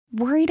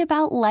Worried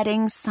about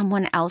letting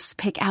someone else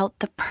pick out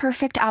the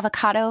perfect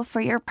avocado for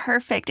your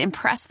perfect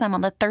impress them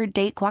on the third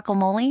date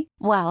guacamole?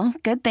 Well,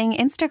 good thing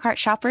Instacart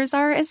shoppers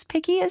are as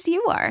picky as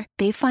you are.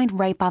 They find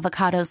ripe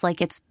avocados like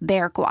it's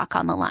their guac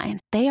on the line.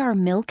 They are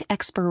milk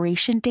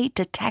expiration date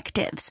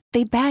detectives.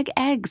 They bag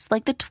eggs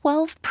like the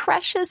 12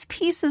 precious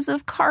pieces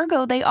of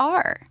cargo they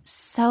are.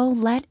 So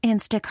let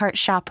Instacart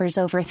shoppers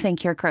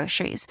overthink your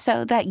groceries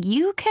so that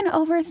you can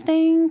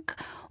overthink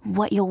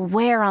what you'll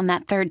wear on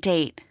that third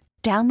date.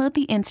 Download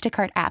the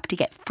Instacart app to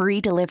get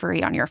free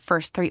delivery on your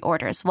first 3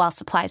 orders while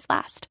supplies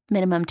last.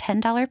 Minimum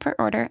 $10 per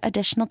order.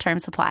 Additional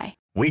terms apply.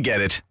 We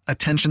get it.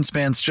 Attention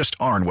spans just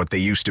aren't what they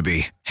used to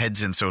be.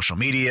 Heads in social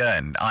media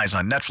and eyes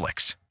on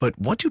Netflix. But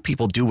what do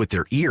people do with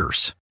their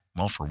ears?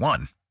 Well, for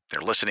one, they're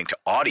listening to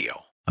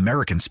audio.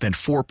 Americans spend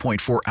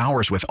 4.4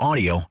 hours with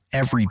audio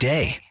every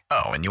day.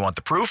 Oh, and you want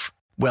the proof?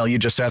 Well, you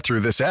just sat through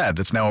this ad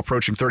that's now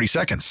approaching 30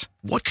 seconds.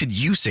 What could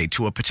you say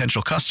to a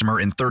potential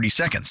customer in 30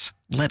 seconds?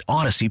 Let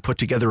Odyssey put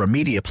together a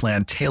media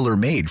plan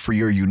tailor-made for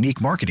your unique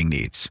marketing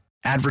needs.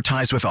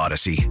 Advertise with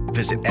Odyssey.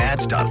 Visit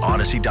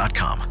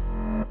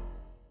ads.odyssey.com.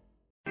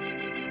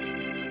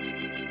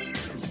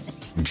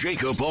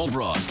 Jacob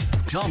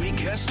Albrocht, Tommy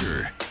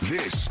Kester.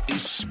 This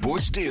is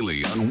Sports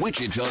Daily on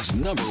Wichita's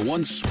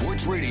 #1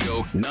 sports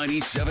radio,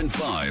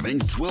 97.5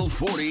 and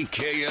 1240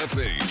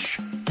 KFH.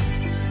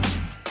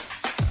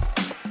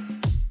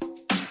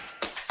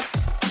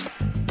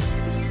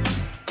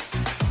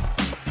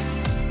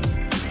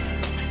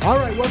 All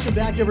right, welcome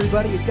back,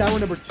 everybody. It's hour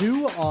number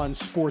 2 on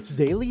Sports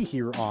Daily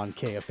here on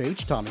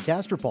KFH. Tommy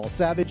Castor, Paul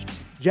Savage,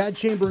 Jad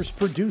Chambers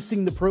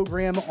producing the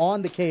program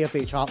on the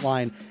KFH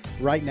hotline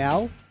right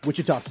now.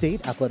 Wichita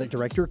State Athletic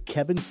Director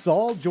Kevin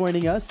Saal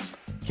joining us.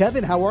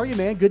 Kevin, how are you,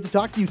 man? Good to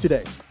talk to you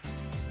today.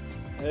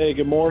 Hey,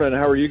 good morning.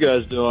 How are you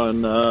guys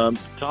doing?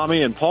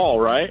 Tommy and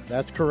Paul, right?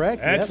 That's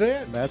correct. That's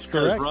it. That's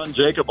correct. Run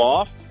Jacob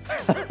off.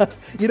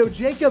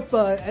 Jacob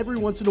every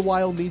once in a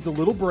while needs a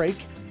little break.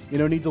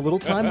 Needs a little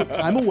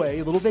time away,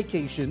 a little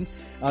vacation.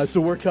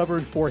 So we're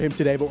covering for him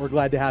today, but we're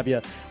glad to have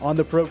you on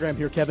the program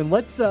here, Kevin.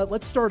 Let's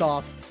start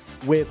off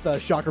with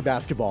Shocker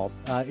basketball.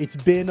 It's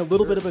been a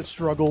little bit of a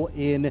struggle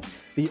in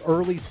the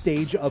early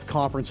stage of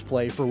conference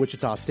play for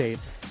Wichita State.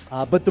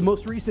 But the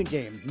most recent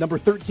game, number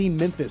 13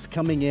 Memphis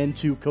coming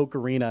into Koch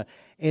Arena,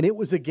 and it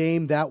was a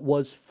game that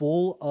was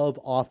full of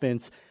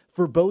offense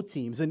for both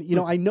teams. And,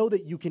 I know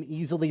that you can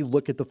easily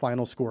look at the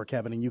final score,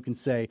 Kevin, and you can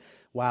say,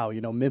 wow,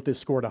 Memphis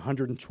scored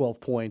 112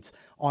 points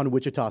on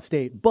Wichita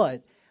State.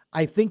 But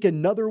I think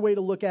another way to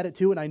look at it,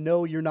 too, and I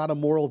know you're not a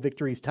moral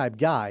victories type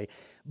guy,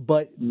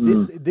 but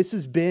this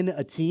has been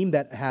a team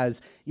that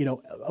has,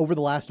 over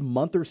the last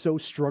month or so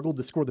struggled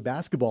to score the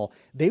basketball.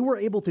 They were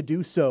able to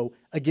do so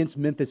against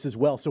Memphis as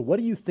well. So what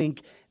do you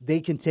think they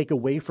can take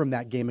away from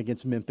that game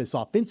against Memphis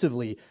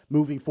offensively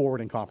moving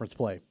forward in conference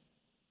play?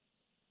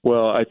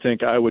 Well, I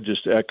think I would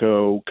just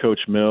echo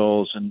Coach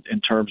Mills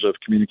in terms of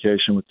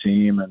communication with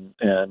team and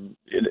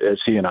as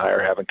he and I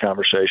are having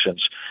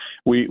conversations,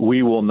 we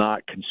will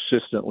not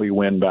consistently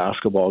win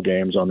basketball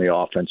games on the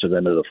offensive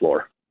end of the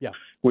floor. Yeah.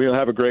 We'll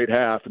have a great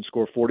half and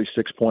score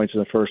 46 points in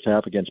the first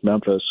half against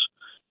Memphis,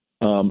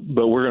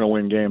 but we're going to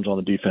win games on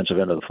the defensive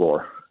end of the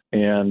floor.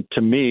 And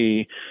to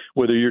me,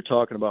 whether you're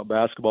talking about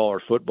basketball or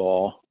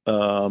football,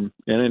 and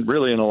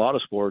really in a lot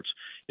of sports,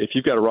 if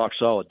you've got a rock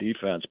solid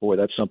defense, boy,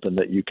 that's something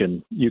that you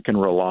can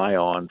rely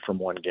on from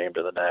one game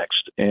to the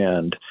next.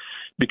 And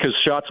because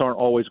shots aren't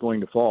always going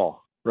to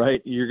fall,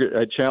 right?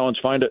 I challenge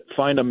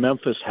find a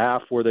Memphis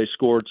half where they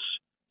scored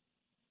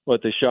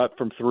they shot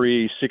from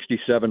 3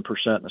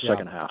 67% in the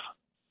second half.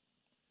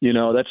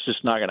 That's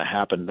just not going to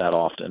happen that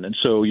often. And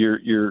so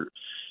your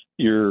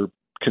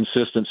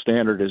consistent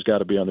standard has got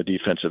to be on the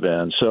defensive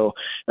end. So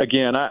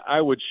again,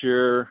 I would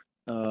share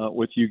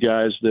with you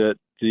guys that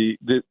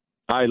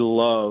I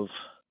love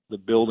the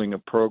building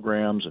of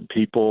programs and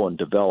people and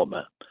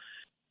development.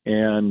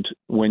 And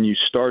when you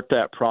start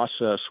that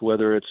process,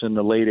 whether it's in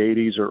the late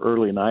 80s or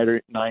early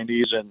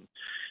 90s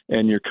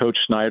and you're Coach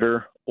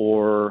Snyder,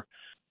 or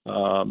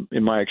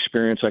in my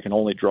experience, I can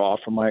only draw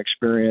from my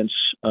experience.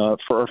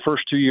 For our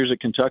first 2 years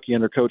at Kentucky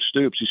under Coach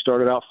Stoops, he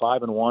started out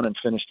 5-1 and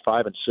finished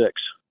 5-6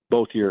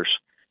 both years,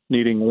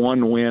 needing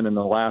one win in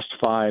the last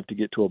 5 to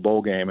get to a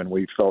bowl game, and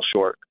we fell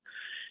short.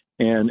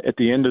 And at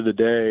the end of the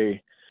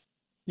day,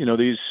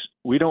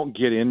 we don't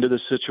get into the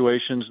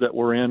situations that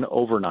we're in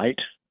overnight,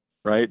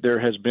 right? There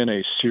has been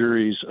a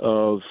series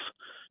of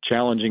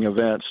challenging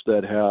events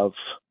that have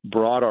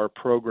brought our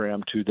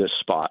program to this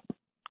spot,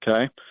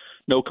 okay?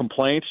 No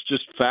complaints,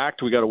 just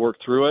fact. We got to work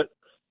through it.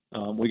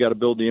 We got to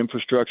build the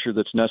infrastructure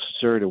that's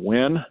necessary to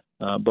win,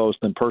 both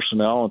in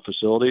personnel and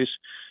facilities.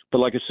 But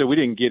like I said, we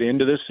didn't get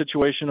into this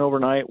situation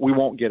overnight. We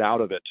won't get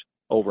out of it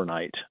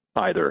overnight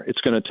either.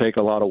 It's going to take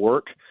a lot of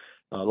work,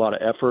 a lot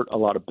of effort, a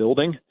lot of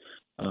building.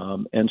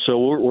 And so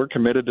we're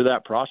committed to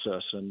that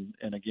process.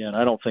 And again,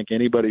 I don't think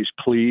anybody's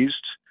pleased.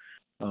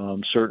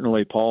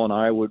 Certainly Paul and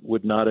I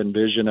would not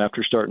envision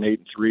after starting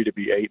 8-3 to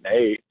be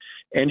 8-8.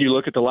 And you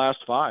look at the last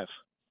 5,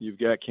 you've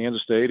got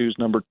Kansas State, who's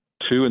number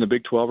 2 in the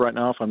Big 12 right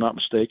now, if I'm not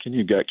mistaken.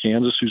 You've got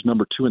Kansas, who's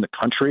number 2 in the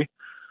country.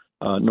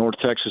 North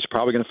Texas is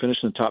probably going to finish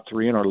in the top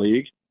 3 in our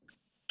league.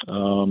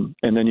 And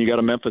then you got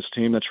a Memphis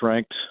team that's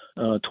ranked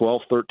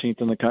 12th,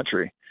 13th in the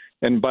country.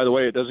 And by the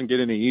way, it doesn't get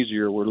any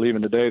easier. We're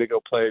leaving today to go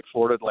play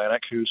Florida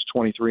Atlantic, who's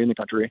 23 in the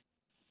country.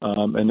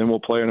 And then we'll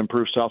play an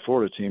improved South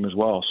Florida team as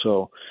well.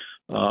 So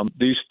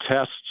these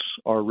tests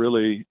are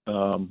really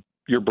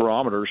your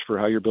barometers for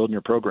how you're building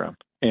your program.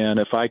 And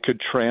if I could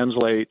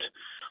translate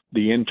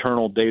the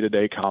internal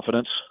day-to-day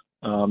confidence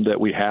that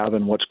we have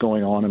in what's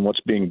going on and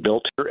what's being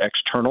built here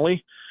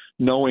externally,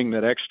 knowing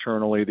that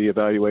externally the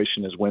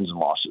evaluation is wins and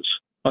losses,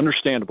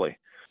 understandably.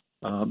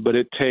 But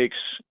it takes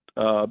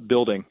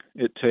building.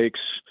 It takes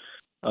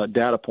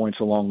data points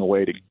along the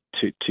way to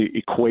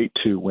equate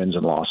to wins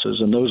and losses.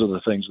 And those are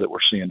the things that we're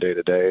seeing day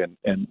to day,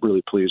 and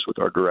really pleased with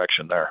our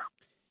direction there.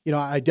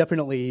 I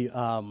definitely,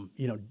 I'm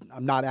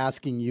not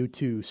asking you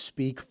to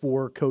speak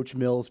for Coach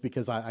Mills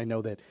because I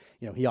know that,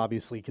 he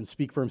obviously can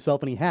speak for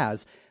himself and he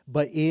has,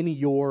 but in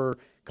your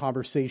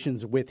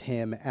conversations with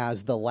him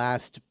as the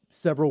last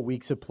several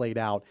weeks have played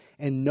out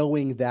and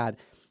knowing that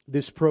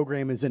this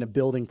program is in a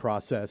building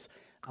process,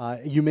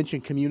 you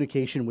mentioned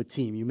communication with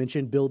team, you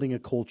mentioned building a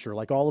culture,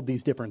 like all of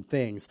these different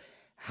things.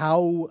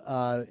 How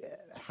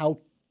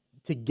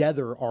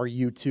together are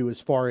you two as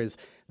far as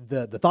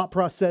the thought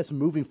process,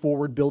 moving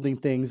forward, building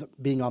things,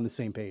 being on the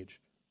same page?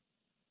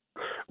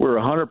 We're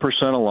 100%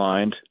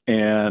 aligned,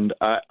 and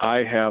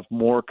I have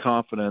more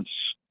confidence.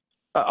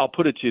 I'll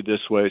put it to you this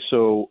way.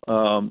 So,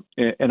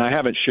 and I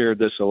haven't shared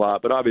this a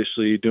lot, but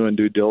obviously doing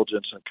due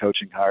diligence and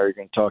coaching hire, you're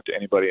going to talk to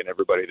anybody and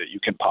everybody that you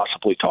can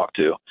possibly talk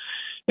to.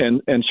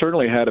 And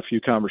certainly had a few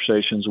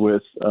conversations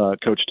with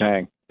Coach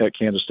Tang at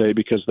Kansas State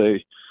because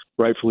they,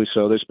 rightfully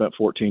so, they spent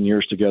 14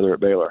 years together at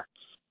Baylor.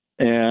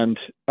 And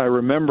I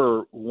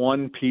remember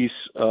one piece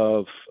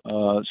of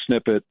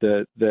snippet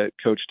that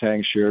Coach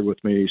Tang shared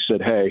with me. He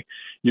said, hey,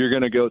 you're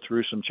going to go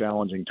through some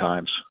challenging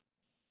times,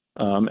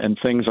 and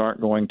things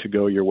aren't going to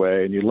go your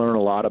way. And you learn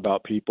a lot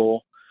about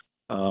people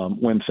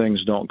when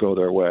things don't go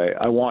their way.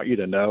 I want you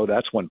to know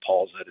that's when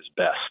Paul's at his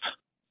best.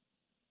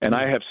 And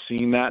I have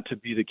seen that to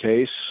be the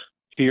case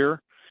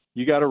here.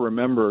 You got to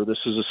remember, this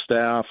is a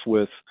staff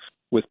with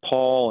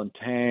Paul and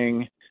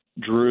Tang,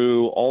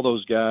 Drew, all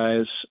those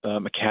guys,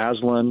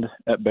 McCasland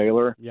at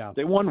Baylor. Yeah.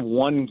 They won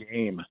one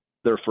game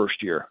their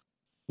first year.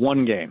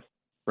 One game,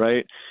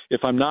 right?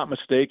 If I'm not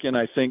mistaken,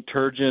 I think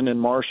Turgeon and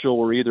Marshall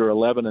were either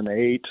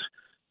 11-8,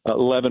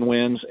 11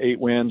 wins, 8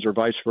 wins, or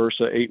vice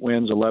versa, 8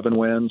 wins, 11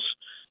 wins.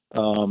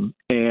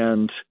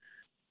 And,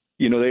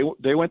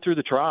 they went through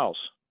the trials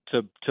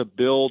to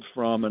build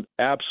from an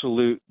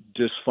absolute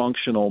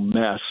dysfunctional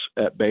mess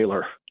at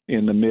Baylor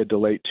in the mid to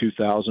late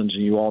 2000s, and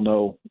you all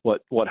know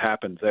what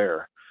happened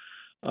there.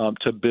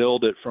 To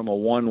build it from a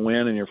 1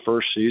 win in your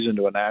first season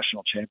to a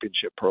national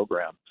championship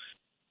program.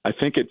 I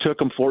think it took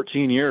them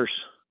 14 years,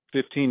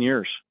 15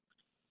 years.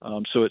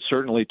 So it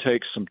certainly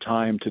takes some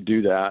time to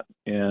do that.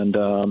 And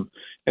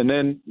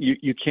then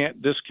you can't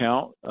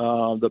discount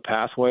the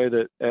pathway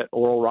that at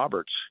Oral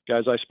Roberts.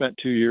 Guys, I spent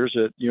 2 years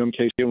at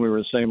UMKC when we were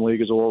in the same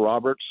league as Oral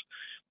Roberts.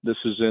 This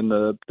is in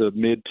the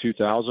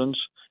mid-2000s.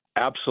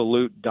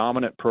 Absolute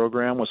dominant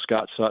program with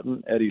Scott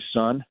Sutton, Eddie's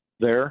son,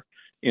 there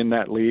in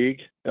that league,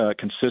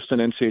 consistent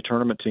NCAA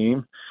tournament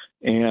team.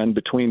 And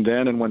between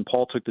then and when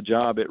Paul took the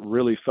job, it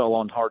really fell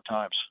on hard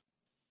times.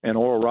 And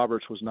Oral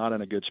Roberts was not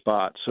in a good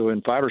spot. So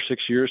in 5 or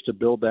 6 years to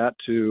build that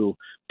to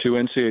 2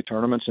 NCAA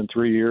tournaments in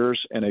 3 years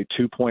and a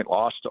 2-point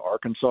loss to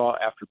Arkansas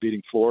after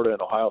beating Florida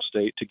and Ohio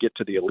State to get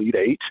to the Elite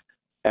Eight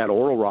at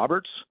Oral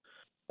Roberts,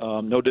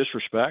 no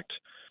disrespect,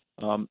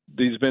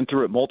 he's been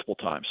through it multiple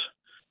times.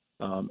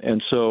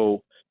 And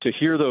so to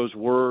hear those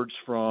words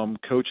from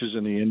coaches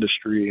in the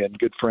industry and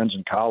good friends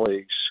and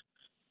colleagues,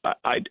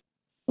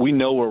 we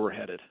know where we're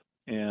headed.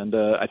 And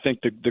I think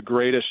the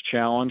greatest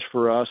challenge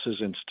for us is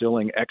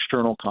instilling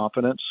external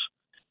confidence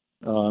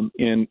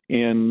in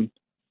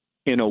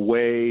a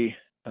way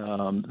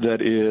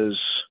that is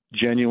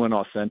genuine,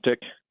 authentic,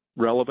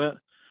 relevant,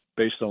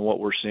 based on what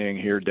we're seeing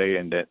here day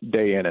in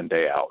and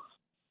day out.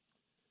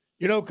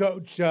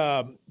 Coach,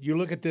 you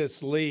look at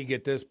this league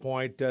at this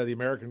point, the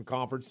American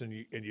Conference, and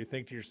you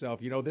think to yourself,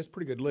 this is a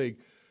pretty good league.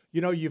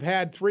 You've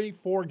had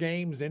 3-4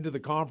 games into the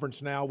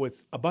conference now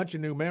with a bunch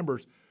of new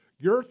members.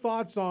 Your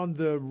thoughts on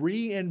the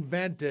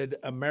reinvented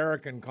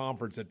American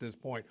Conference at this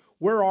point?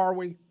 Where are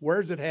we?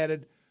 Where's it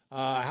headed?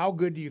 How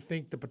good do you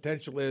think the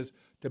potential is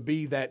to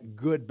be that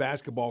good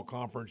basketball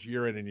conference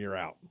year in and year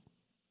out?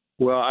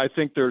 Well, I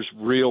think there's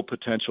real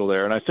potential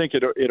there, and I think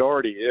it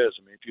already is.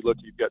 I mean, if you look,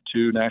 you've got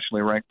 2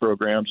 nationally ranked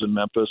programs in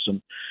Memphis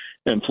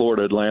and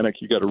Florida Atlantic.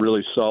 You've got a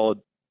really solid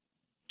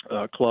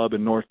club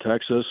in North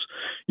Texas.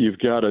 You've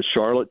got a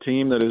Charlotte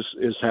team that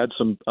has had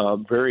some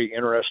very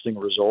interesting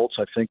results.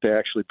 I think they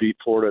actually beat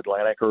Florida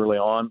Atlantic early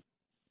on,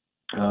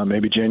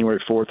 maybe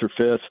January 4th or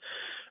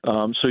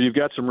 5th. So you've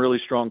got some really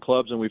strong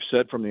clubs, and we've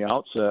said from the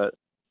outset,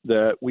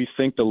 that we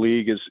think the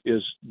league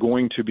is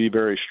going to be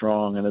very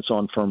strong, and it's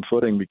on firm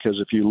footing, because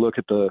if you look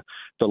at the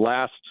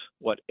last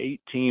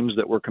 8 teams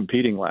that were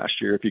competing last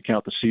year, if you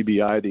count the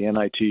CBI, the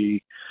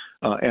NIT,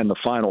 and the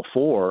Final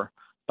Four,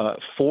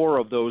 4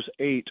 of those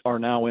 8 are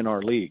now in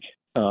our league.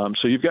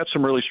 So you've got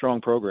some really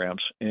strong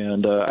programs,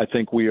 and I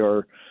think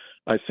we're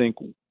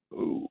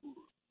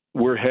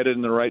headed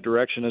in the right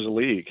direction as a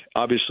league.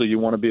 Obviously, you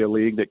want to be a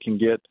league that can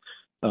get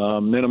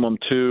minimum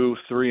 2,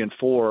 3, and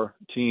 4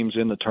 teams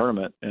in the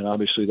tournament, and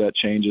obviously that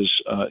changes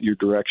your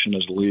direction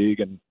as a league,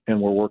 and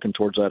we're working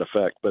towards that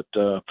effect. But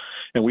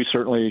and we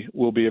certainly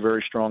will be a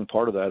very strong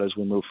part of that as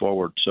we move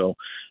forward. So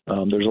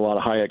there's a lot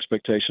of high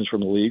expectations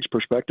from the league's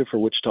perspective for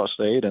Wichita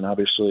State, and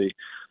obviously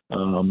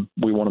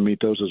we want to meet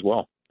those as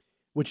well.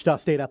 Wichita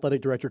State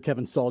Athletic Director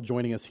Kevin Saal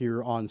joining us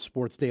here on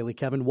Sports Daily.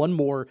 Kevin, one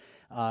more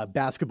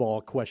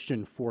basketball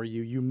question for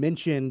you. You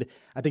mentioned,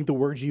 I think the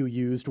words you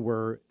used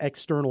were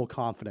external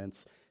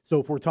confidence. So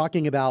if we're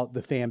talking about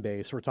the fan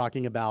base, we're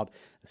talking about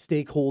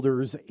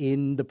stakeholders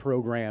in the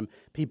program,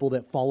 people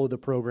that follow the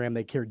program,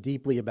 they care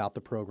deeply about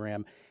the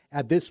program.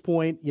 At this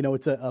point,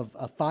 it's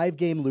a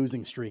 5-game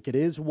losing streak. It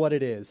is what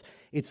it is.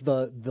 It's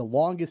the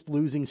longest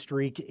losing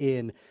streak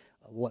in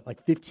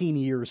 15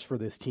 years for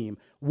this team.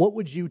 What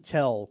would you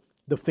tell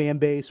the fan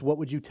base? What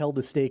would you tell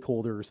the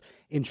stakeholders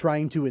in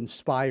trying to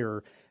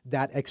inspire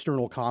that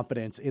external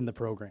confidence in the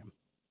program?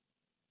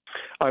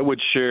 I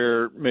would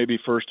share maybe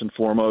first and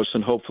foremost,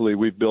 and hopefully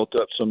we've built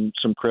up some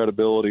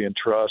credibility and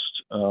trust,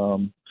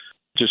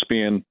 just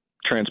being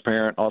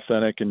transparent,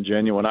 authentic, and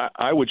genuine.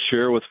 I would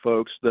share with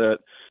folks that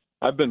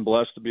I've been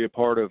blessed to be a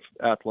part of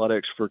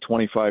athletics for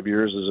 25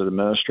 years as an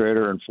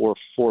administrator and 4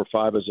 or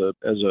 5 as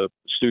a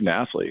student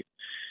athlete.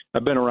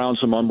 I've been around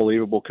some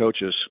unbelievable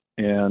coaches,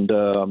 and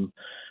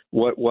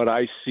what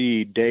I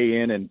see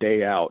day in and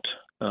day out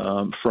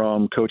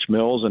from Coach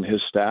Mills and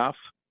his staff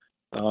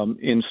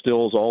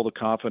instills all the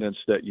confidence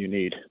that you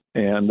need.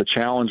 And the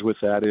challenge with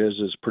that is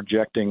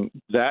projecting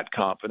that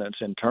confidence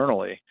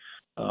internally,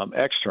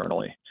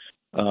 externally.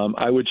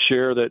 I would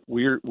share that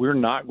we're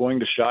not going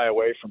to shy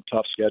away from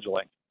tough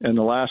scheduling. And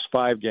the last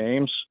 5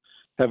 games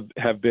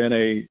have been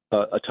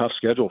a tough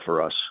schedule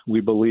for us.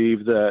 We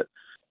believe that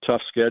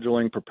tough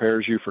scheduling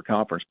prepares you for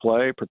conference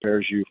play,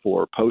 prepares you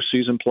for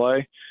postseason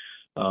play.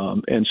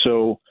 And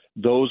so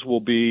those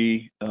will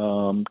be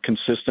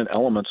consistent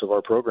elements of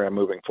our program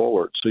moving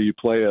forward. So you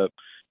play a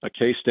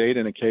K-State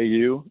and a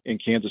KU in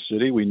Kansas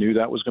City. We knew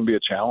that was going to be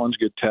a challenge,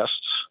 good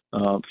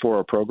tests for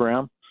our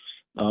program.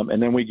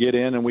 And then we get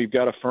in and we've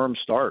got a firm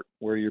start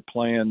where you're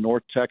playing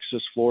North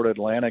Texas, Florida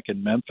Atlantic,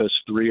 and Memphis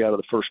 3 out of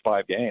the first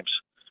 5 games.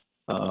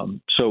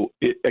 So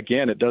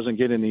it doesn't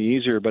get any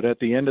easier, but at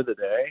the end of the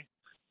day,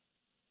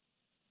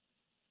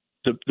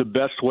 the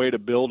best way to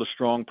build a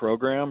strong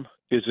program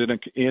is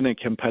in a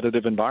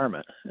competitive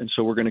environment. And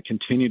so we're going to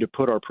continue to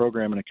put our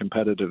program in a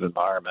competitive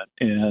environment.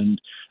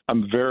 And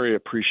I'm very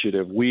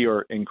appreciative. We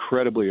are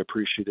incredibly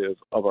appreciative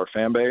of our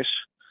fan base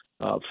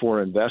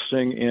for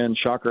investing in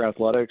Shocker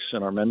Athletics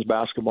and our men's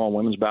basketball and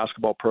women's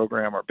basketball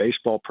program, our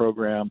baseball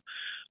program.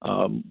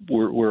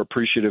 We're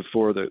appreciative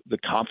for the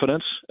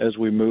confidence as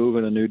we move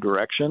in a new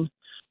direction.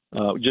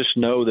 Just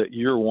know that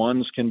year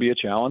ones can be a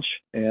challenge,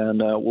 and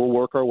we'll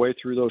work our way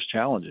through those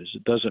challenges.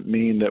 It doesn't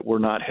mean that we're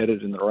not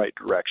headed in the right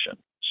direction.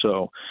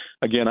 So,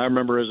 again, I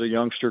remember as a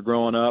youngster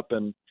growing up,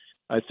 and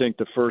I think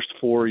the first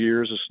 4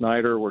 years of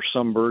Snyder were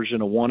some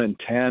version of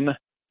 1-10,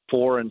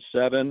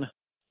 4-7,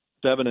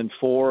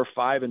 7-4,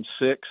 5-6.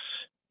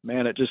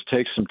 Man, it just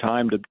takes some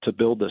time to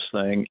build this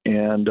thing,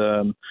 and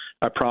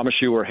I promise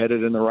you we're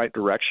headed in the right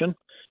direction,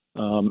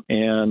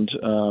 and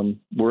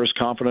we're as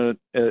confident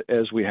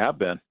as we have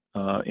been.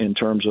 In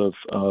terms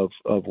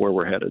of where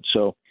we're headed.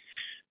 So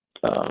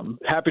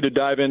happy to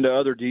dive into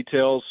other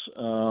details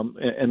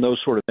and those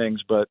sort of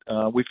things, but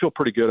we feel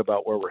pretty good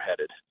about where we're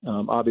headed.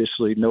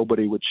 Obviously,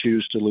 nobody would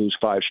choose to lose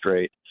 5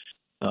 straight.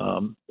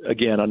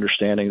 Again,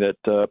 understanding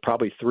that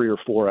probably 3 or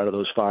 4 out of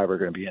those 5 are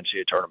going to be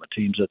NCAA tournament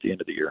teams at the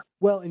end of the year.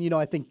 Well, and,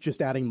 I think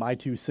just adding my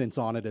 2 cents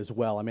on it as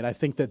well. I mean, I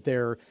think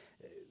that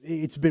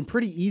it's been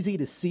pretty easy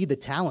to see the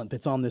talent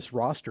that's on this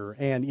roster.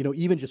 And,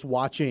 even just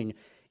watching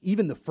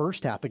even the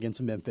first half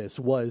against Memphis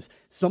was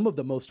some of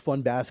the most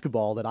fun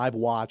basketball that I've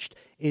watched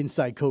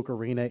inside Koch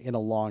Arena in a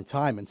long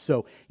time. And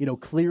so,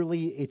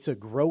 clearly it's a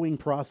growing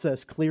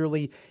process.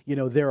 Clearly,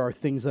 there are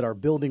things that are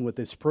building with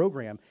this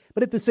program.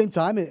 But at the same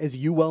time, as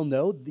you well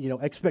know,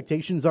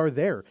 expectations are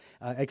there.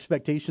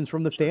 Expectations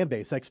from the fan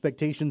base,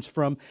 expectations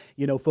from,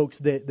 folks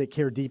that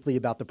care deeply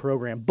about the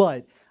program.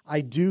 But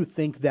I do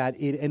think that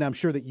and I'm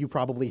sure that you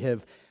probably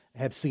have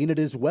seen it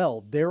as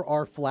well. There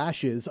are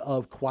flashes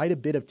of quite a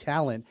bit of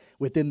talent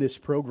within this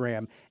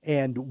program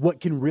and what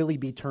can really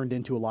be turned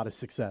into a lot of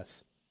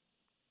success.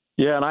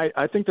 Yeah, and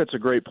I think that's a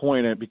great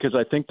point, because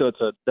I think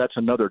that's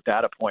another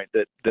data point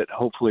that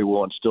hopefully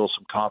will instill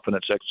some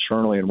confidence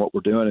externally in what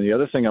we're doing. And the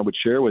other thing I would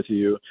share with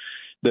you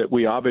that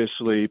we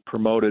obviously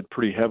promoted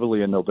pretty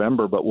heavily in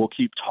November, but we'll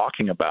keep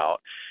talking about,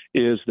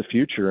 is the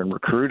future and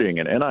recruiting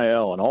and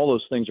NIL, and all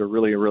those things are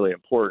really, really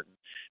important.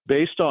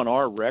 based on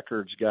our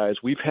records, guys,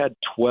 we've had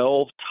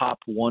 12 top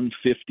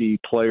 150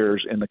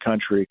 players in the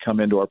country come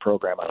into our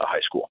program out of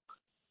high school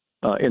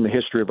in the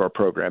history of our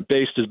program,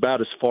 based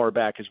about as far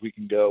back as we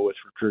can go with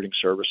recruiting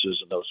services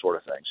and those sort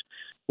of things.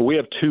 But we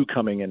have 2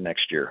 coming in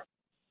next year.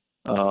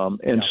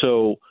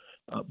 So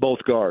both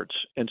guards.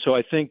 And so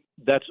I think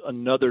that's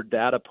another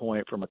data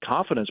point from a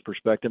confidence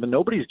perspective. And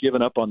nobody's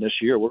given up on this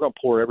year. We're going to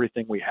pour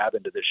everything we have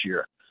into this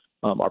year.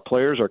 Our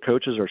players, our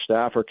coaches, our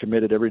staff are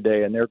committed every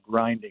day, and they're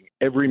grinding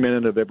every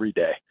minute of every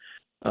day.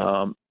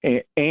 And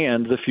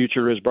the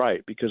future is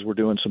bright because we're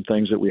doing some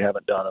things that we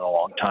haven't done in a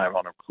long time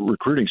on a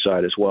recruiting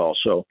side as well.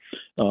 So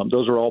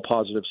those are all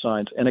positive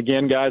signs. And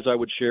again, guys, I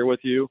would share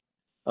with you,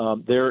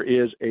 there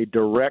is a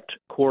direct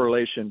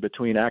correlation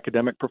between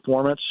academic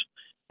performance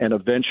and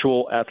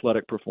eventual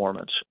athletic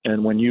performance.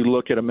 And when you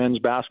look at a men's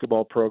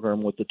basketball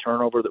program with the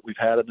turnover that we've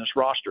had in this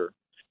roster,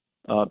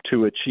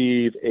 to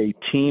achieve a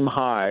team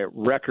high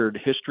record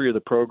history of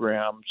the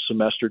program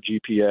semester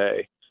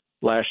GPA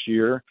last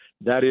year,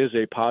 that is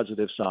a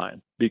positive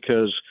sign,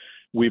 because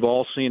we've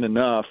all seen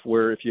enough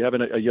where if you have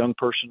a young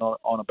person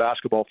on a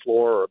basketball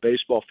floor or a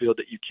baseball field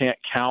that you can't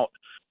count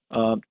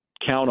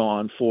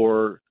on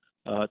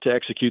to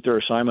execute their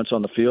assignments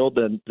on the field,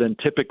 then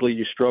typically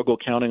you struggle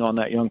counting on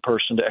that young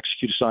person to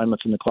execute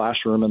assignments in the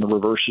classroom, and the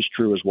reverse is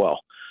true as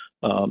well.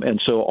 And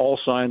so all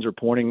signs are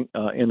pointing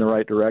in the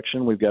right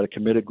direction. We've got a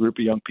committed group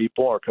of young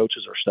people, our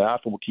coaches, our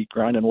staff, and we'll keep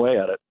grinding away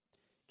at it.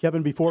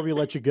 Kevin, before we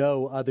let you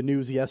go, the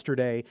news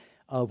yesterday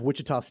of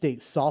Wichita State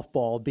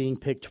softball being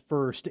picked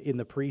first in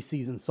the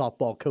preseason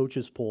softball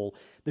coaches poll.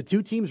 The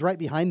 2 teams right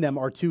behind them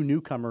are 2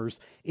 newcomers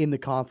in the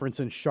conference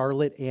in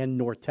Charlotte and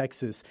North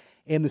Texas.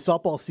 And the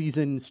softball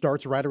season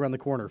starts right around the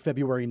corner,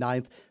 February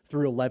 9th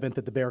through 11th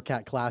at the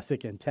Bearcat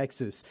Classic in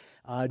Texas.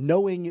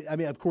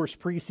 Of course,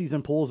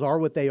 preseason polls are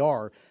what they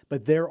are,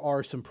 but there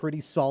are some pretty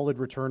solid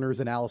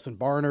returners in Allison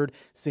Barnard,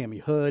 Sammy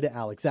Hood,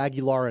 Alex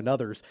Aguilar, and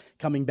others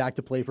coming back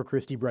to play for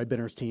Christy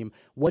Breadbinder's team.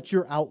 What's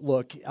your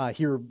outlook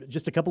here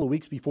just a couple of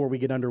weeks before we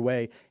get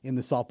underway in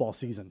the softball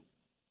season?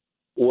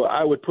 Well,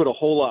 I would put a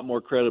whole lot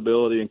more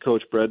credibility in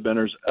Coach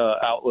Breadbinder's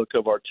outlook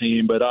of our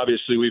team, but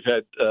obviously we've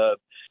had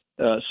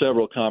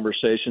several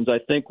conversations. I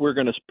think we're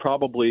going to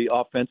probably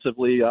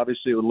offensively,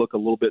 obviously it would look a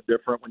little bit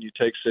different when you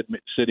take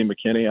Sydney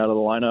McKinney out of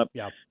the lineup.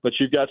 Yeah. But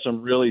you've got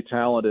some really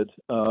talented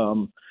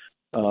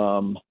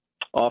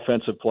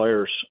offensive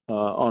players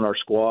on our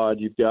squad.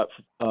 You've got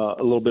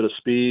a little bit of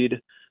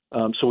speed.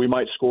 So we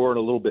might score it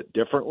a little bit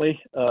differently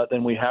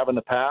than we have in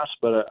the past.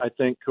 But I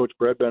think Coach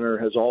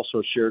Breadbender has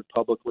also shared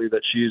publicly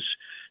that she's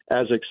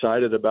as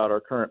excited about our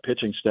current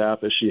pitching staff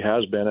as she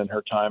has been in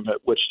her time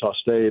at Wichita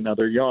State. Now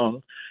they're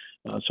young.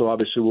 So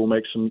obviously we'll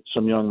make some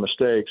young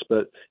mistakes,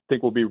 but I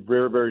think we'll be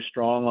very, very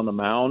strong on the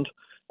mound.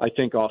 I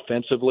think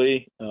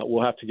offensively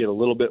we'll have to get a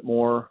little bit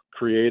more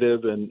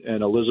creative, and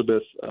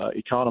Elizabeth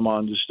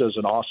Economon just does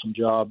an awesome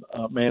job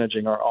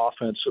managing our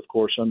offense, of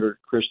course, under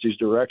Christy's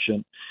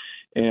direction.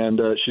 And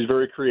she's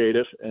very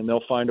creative, and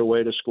they'll find a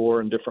way to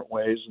score in different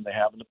ways than they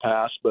have in the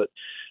past. But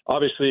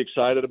obviously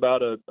excited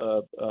about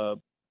a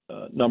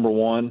number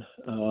 1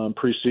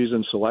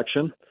 preseason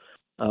selection.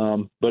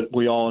 But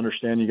we all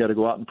understand you got to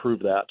go out and prove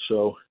that.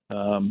 So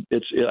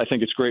I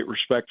think it's great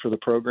respect for the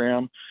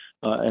program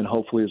and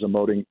hopefully is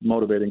a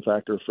motivating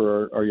factor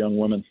for our young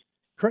women.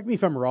 Correct me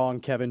if I'm wrong,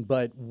 Kevin,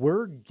 but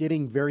we're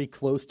getting very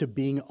close to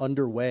being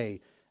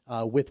underway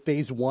with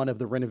phase 1 of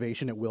the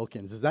renovation at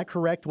Wilkins. Is that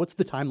correct? What's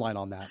the timeline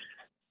on that?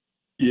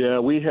 Yeah,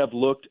 we have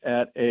looked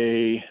at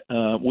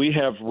we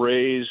have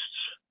raised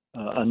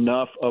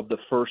enough of the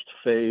first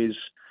phase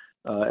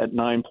at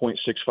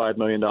 $9.65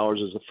 million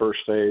is the first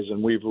phase,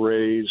 and we've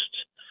raised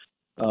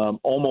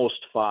almost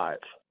 5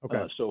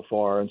 so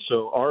far. And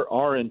so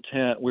our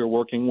intent, we're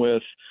working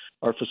with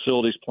our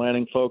facilities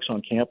planning folks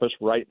on campus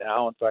right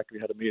now. In fact, we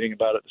had a meeting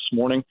about it this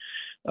morning.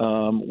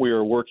 We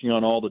are working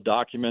on all the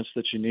documents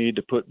that you need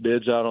to put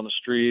bids out on the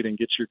street and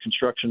get your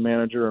construction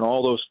manager and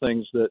all those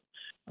things that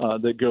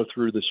go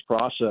through this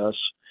process.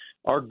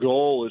 Our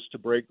goal is to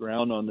break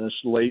ground on this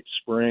late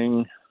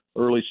spring,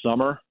 early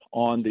summer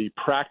on the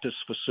practice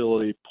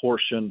facility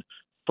portion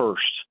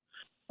first.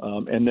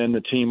 And then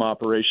the team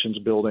operations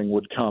building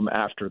would come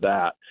after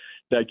that.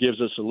 That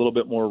gives us a little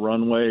bit more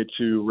runway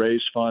to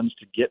raise funds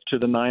to get to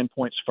the 9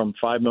 points from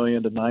 $5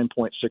 million to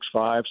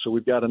 9.65. So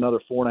we've got another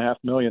 $4.5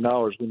 million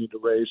we need to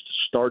raise to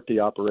start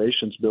the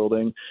operations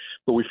building.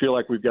 But we feel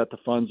like we've got the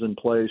funds in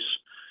place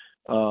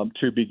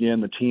to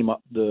begin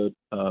the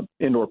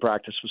indoor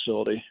practice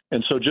facility.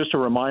 And so just a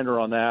reminder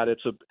on that,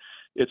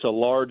 it's a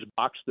large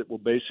box that will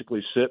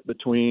basically sit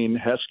between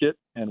Heskett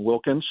and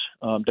Wilkins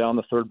down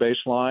the third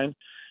baseline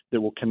that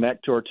will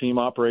connect to our team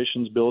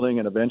operations building,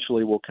 and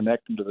eventually will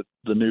connect into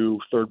the new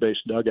third base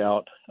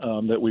dugout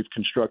that we've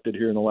constructed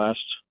here in the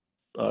last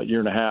year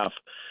and a half.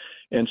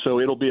 And so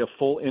it'll be a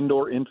full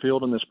indoor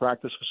infield in this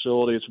practice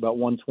facility. It's about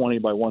 120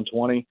 by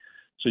 120.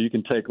 So you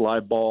can take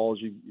live balls.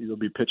 You'll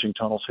be pitching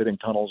tunnels, hitting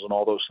tunnels, and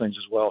all those things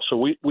as well. So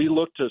we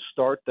look to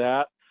start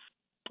that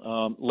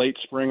late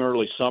spring,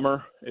 early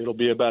summer. It'll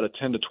be about a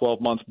 10 to 12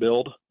 month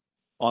build.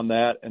 on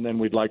that, and then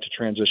we'd like to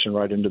transition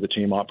right into the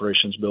team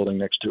operations building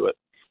next to it.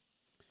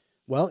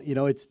 Well,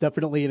 it's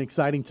definitely an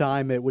exciting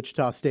time at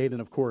Wichita State, and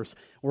of course,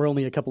 we're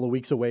only a couple of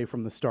weeks away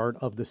from the start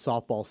of the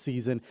softball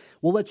season.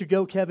 We'll let you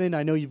go, Kevin.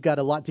 I know you've got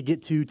a lot to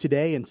get to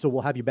today, and so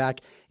we'll have you back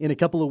in a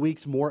couple of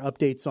weeks. More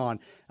updates on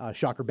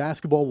Shocker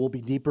basketball. We'll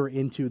be deeper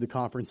into the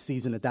conference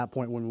season at that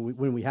point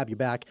when we have you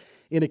back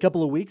in a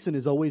couple of weeks, and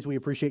as always, we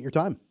appreciate your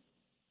time.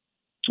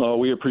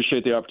 We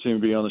appreciate the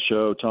opportunity to be on the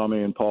show,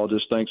 Tommy and Paul.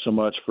 Just thanks so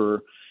much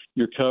for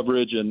your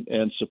coverage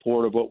and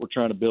support of what we're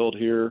trying to build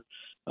here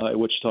at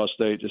Wichita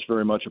State. Just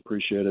very much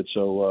appreciated.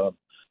 So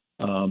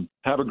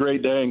have a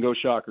great day and go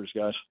Shockers,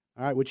 guys.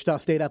 All right, Wichita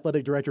State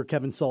Athletic Director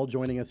Kevin Saal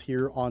joining us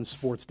here on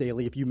Sports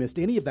Daily. If you missed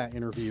any of that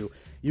interview,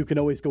 you can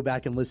always go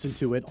back and listen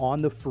to it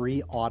on the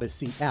free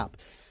Odyssey app.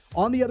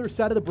 On the other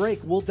side of the break,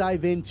 we'll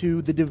dive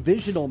into the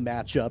divisional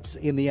matchups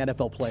in the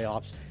NFL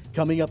playoffs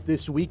coming up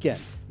this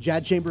weekend.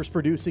 Jad Chambers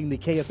producing the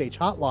KFH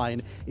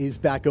hotline is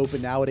back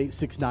open now at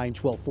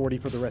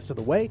 869-1240 for the rest of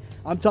the way.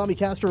 I'm Tommy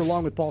Castor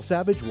along with Paul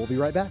Savage. We'll be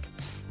right back.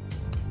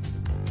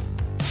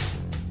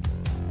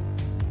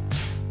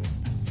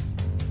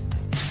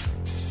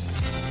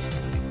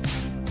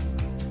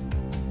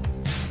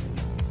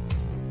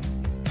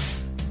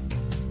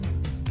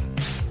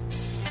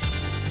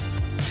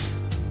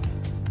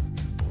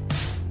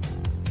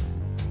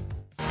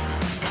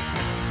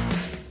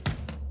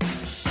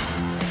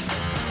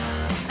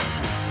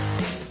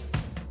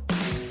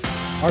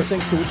 Our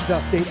thanks to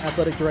Wichita State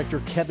Athletic Director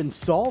Kevin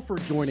Saal for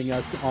joining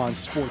us on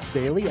Sports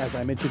Daily. As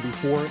I mentioned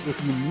before, if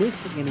you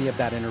missed any of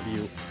that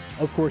interview,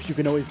 of course, you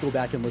can always go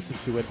back and listen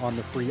to it on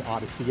the free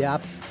Odyssey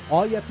app.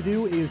 All you have to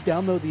do is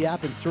download the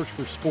app and search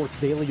for Sports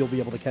Daily. You'll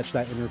be able to catch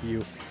that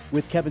interview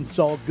with Kevin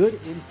Saal.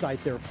 Good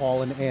insight there,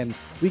 Paul, and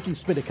we can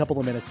spend a couple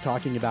of minutes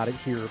talking about it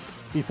here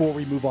before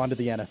we move on to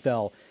the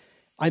NFL.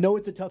 I know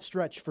it's a tough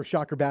stretch for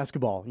Shocker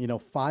basketball.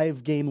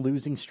 5-game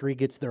losing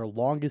streak. It's their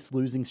longest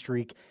losing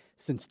streak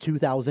since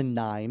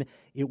 2009.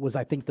 It was,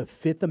 I think, the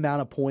 5th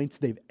amount of points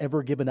they've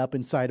ever given up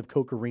inside of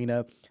Koch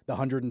Arena, the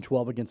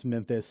 112 against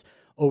Memphis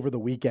over the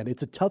weekend.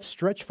 It's a tough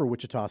stretch for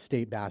Wichita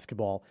State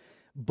basketball,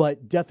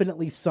 but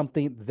definitely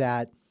something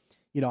that,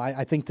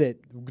 I think that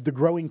the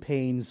growing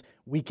pains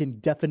we can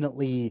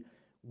definitely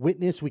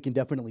witness, we can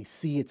definitely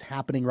see it's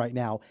happening right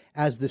now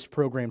as this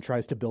program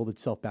tries to build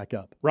itself back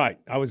up. Right.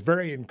 I was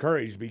very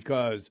encouraged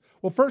because,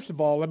 well, first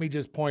of all, let me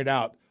just point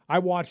out, I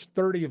watched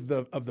 30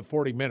 of the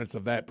 40 minutes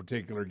of that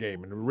particular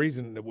game, and the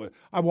reason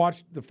I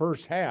watched the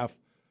first half.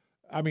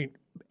 I mean,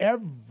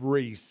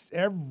 every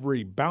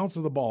bounce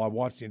of the ball, I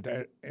watched the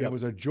entire. And It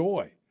was a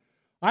joy.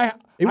 It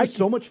was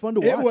so much fun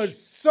to watch. It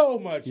was so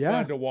much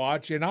fun to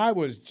watch, and I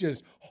was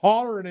just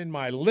hollering in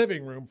my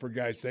living room for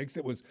guys' sakes.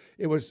 It was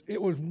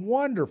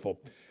wonderful,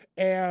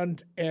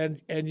 and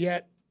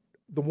yet.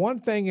 The one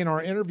thing in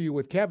our interview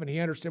with Kevin,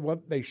 he understood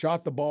they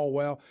shot the ball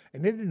well.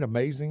 And isn't it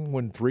amazing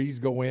when threes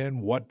go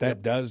in, what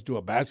that does to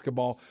a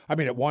basketball? I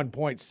mean, at one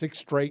point, 6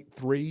 straight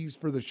threes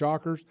for the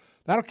Shockers.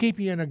 That'll keep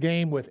you in a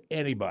game with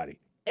anybody.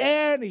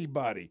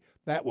 Anybody.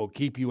 That will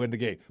keep you in the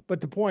game.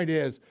 But the point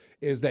is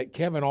that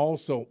Kevin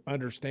also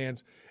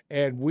understands,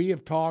 and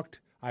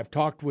I've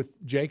talked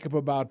with Jacob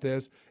about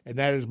this, and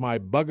that is my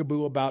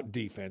bugaboo about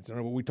defense.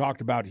 And we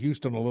talked about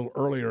Houston a little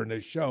earlier in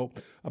this show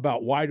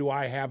about why do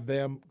I have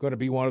them going to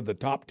be one of the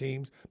top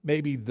teams,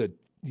 maybe the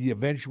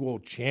eventual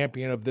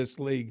champion of this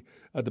league,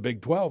 the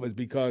Big 12, is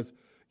because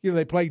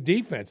they play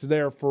defense.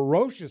 They're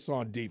ferocious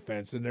on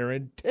defense, and they're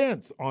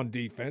intense on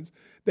defense.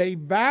 They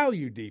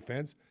value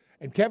defense,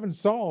 and Kevin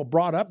Saal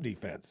brought up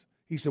defense.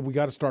 He said, we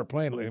got to start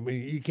playing. I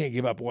mean, you can't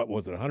give up,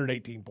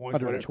 118 points?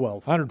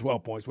 112.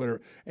 112 points, whatever.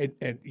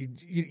 And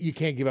you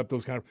can't give up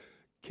those kind of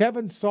 –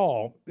 Kevin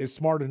Saal is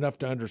smart enough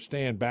to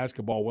understand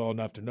basketball well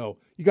enough to know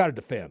you got to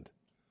defend.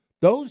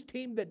 Those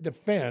teams that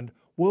defend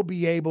will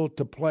be able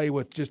to play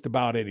with just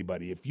about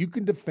anybody. If you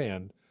can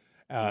defend,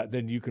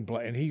 then you can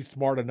play. And he's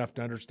smart enough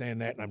to understand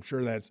that, and I'm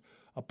sure that's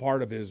a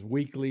part of his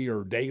weekly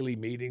or daily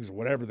meetings or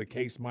whatever the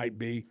case might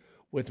be,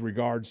 with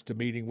regards to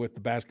meeting with the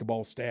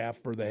basketball staff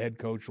or the head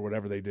coach or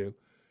whatever they do.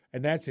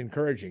 And that's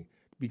encouraging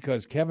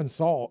because Kevin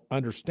Saal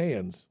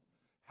understands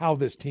how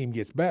this team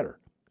gets better.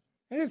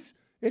 And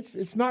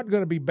it's not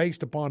going to be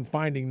based upon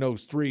finding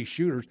those 3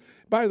 shooters.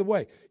 By the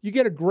way, you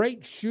get a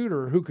great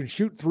shooter who can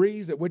shoot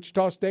threes at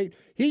Wichita State,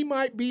 he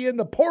might be in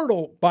the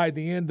portal by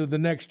the end of the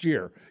next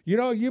year.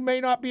 You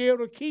may not be able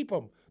to keep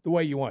him the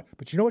way you want.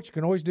 But you know what you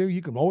can always do?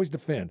 You can always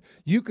defend.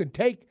 You can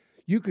take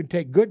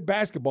good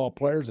basketball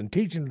players and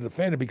teach them to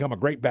defend and become a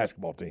great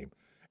basketball team.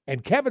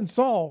 And Kevin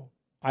Saal,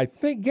 I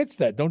think, gets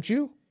that, don't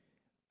you?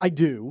 I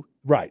do.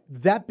 Right.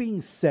 That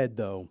being said,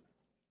 though,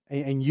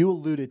 and you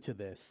alluded to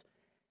this,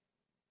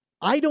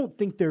 I don't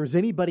think there's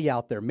anybody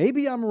out there,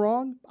 maybe I'm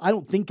wrong, I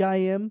don't think I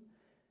am,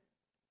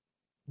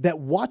 that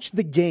watched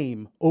the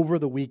game over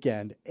the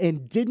weekend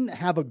and didn't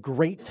have a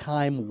great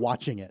time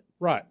watching it.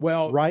 Right.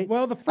 Well,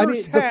 the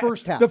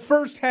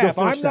first half.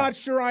 I'm not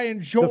sure I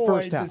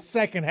enjoyed the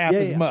second half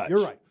as much.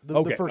 You're right.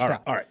 The first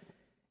half. All right.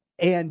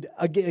 And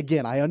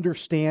again, I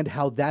understand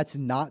how that's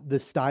not the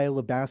style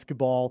of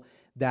basketball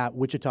that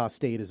Wichita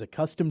State is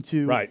accustomed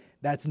to. Right.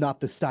 That's not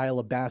the style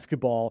of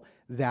basketball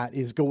that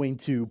is going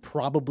to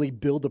probably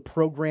build a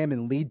program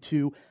and lead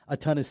to a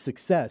ton of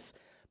success.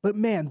 But,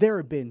 man, there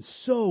have been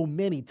so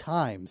many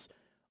times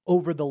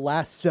over the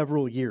last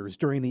several years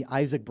during the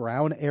Isaac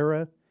Brown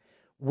era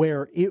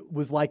where it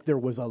was like there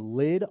was a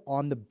lid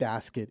on the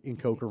basket in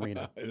Koch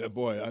Arena.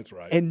 Boy, that's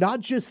right. And not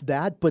just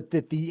that, but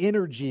that the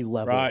energy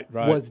level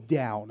was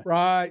down.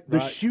 The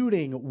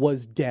shooting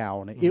was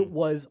down. It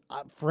was,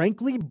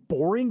 frankly,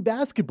 boring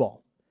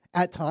basketball.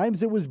 At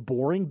times, it was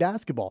boring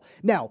basketball.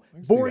 Now,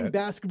 boring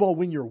basketball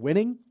when you're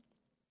winning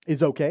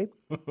is okay.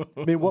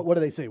 I mean, what do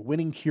they say?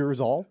 Winning cures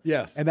all?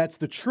 Yes. And that's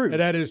the truth. And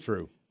that is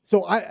true.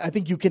 So I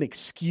think you can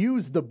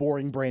excuse the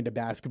boring brand of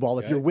basketball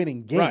if you're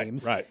winning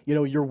games. Right. You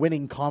know, you're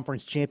winning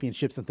conference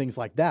championships and things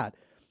like that.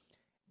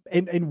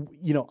 And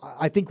you know,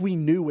 I think we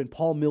knew when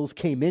Paul Mills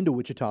came into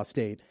Wichita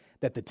State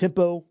that the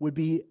tempo would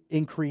be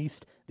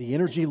increased, the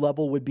energy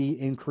level would be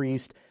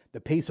increased,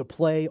 the pace of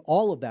play,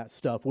 all of that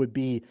stuff would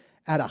be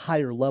at a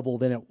higher level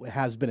than it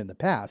has been in the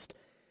past.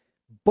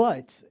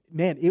 But,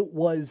 man, it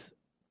was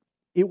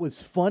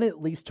fun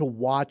at least to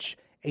watch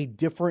a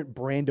different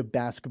brand of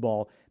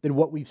basketball than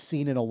what we've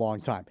seen in a long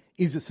time.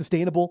 Is it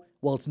sustainable?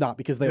 Well, it's not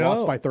because they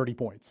lost by 30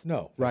 points.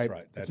 No, right?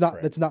 That's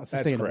right. That's not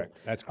sustainable.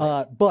 That's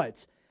correct.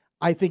 But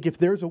I think if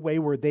there's a way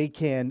where they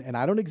can, and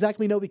I don't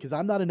exactly know because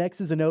I'm not an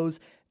X's and O's,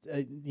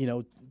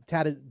 I'm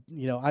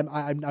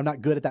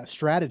not good at that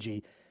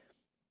strategy.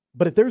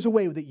 But if there's a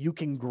way that you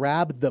can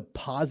grab the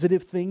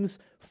positive things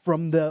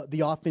from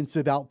the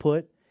offensive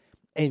output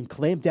and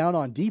clamp down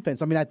on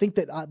defense, I mean, I think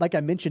that, like I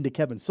mentioned to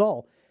Kevin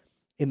Saal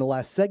in the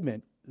last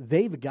segment,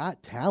 they've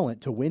got talent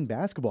to win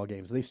basketball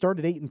games. They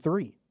started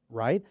 8-3,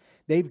 right?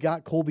 They've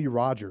got Colby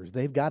Rogers.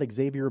 They've got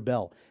Xavier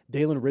Bell.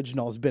 Dalen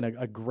Ridgenall has been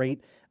a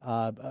great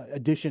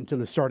addition to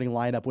the starting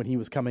lineup when he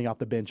was coming off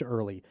the bench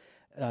early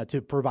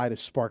to provide a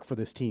spark for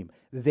this team.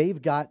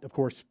 They've got, of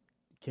course,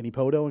 Kenny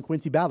Poto and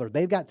Quincy Ballard.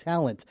 They've got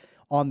talent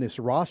on this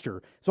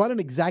roster. So I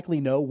don't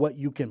exactly know what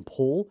you can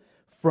pull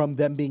from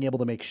them being able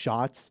to make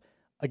shots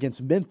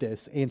against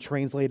Memphis and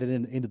translate it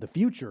into the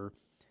future.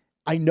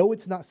 I know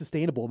it's not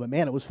sustainable, but,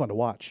 man, it was fun to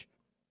watch.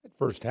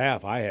 First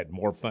half, I had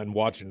more fun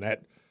watching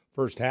that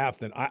first half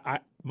than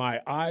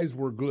my eyes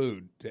were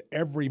glued to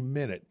every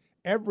minute,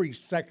 every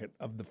second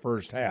of the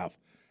first half,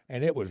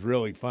 and it was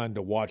really fun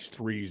to watch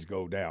threes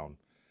go down.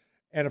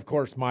 And, of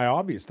course, my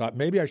obvious thought,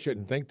 maybe I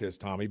shouldn't think this,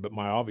 Tommy, but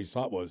my obvious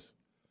thought was,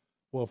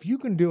 well, if you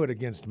can do it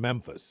against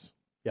Memphis,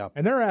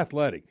 and they're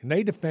athletic, and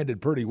they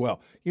defended pretty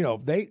well. You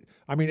know,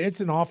 it's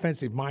an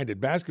offensive-minded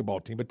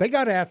basketball team, but they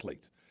got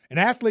athletes. And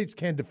athletes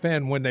can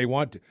defend when they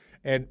want to.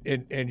 And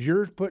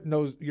you're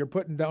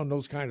putting down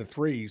those kind of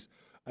threes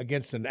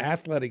against an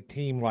athletic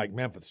team like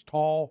Memphis.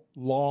 Tall,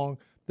 long,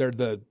 they're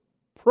the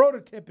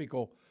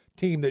prototypical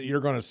team that you're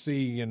going to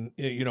see in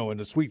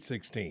the Sweet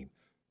 16.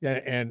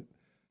 And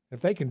if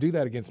they can do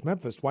that against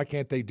Memphis, why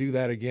can't they do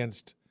that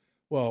against,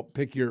 well,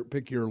 pick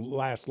your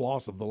last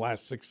loss of the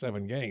last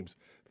 6-7 games.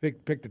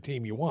 Pick the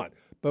team you want.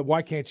 But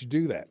why can't you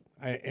do that?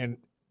 And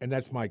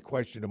that's my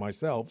question to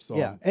myself. So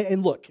yeah,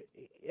 and look,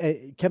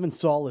 Kevin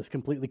Saal is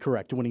completely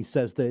correct when he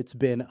says that it's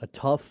been a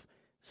tough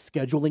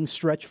scheduling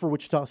stretch for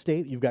Wichita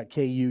State. You've got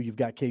KU, you've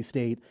got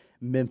K-State,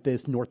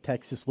 Memphis, North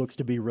Texas looks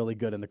to be really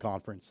good in the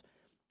conference.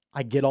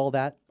 I get all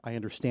that. I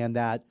understand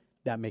that.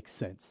 That makes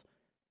sense.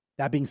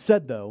 That being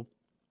said, though,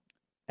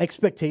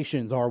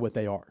 expectations are what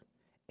they are.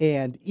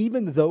 And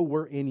even though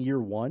we're in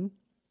year one,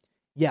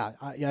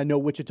 I know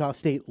Wichita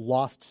State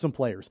lost some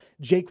players.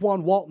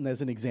 Jaquan Walton,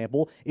 as an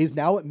example, is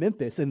now at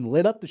Memphis and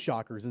lit up the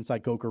Shockers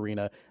inside Koch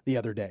Arena the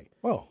other day.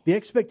 Oh. The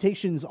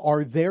expectations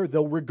are there,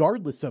 though,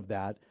 regardless of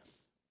that.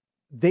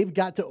 They've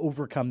got to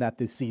overcome that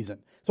this season.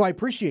 So I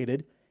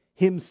appreciated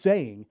him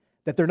saying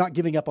that they're not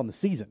giving up on the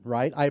season,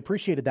 right? I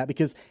appreciated that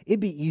because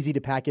it'd be easy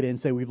to pack it in and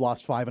say we've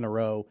lost 5 in a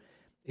row.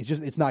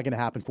 It's not going to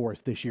happen for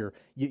us this year.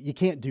 You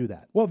can't do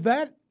that. Well,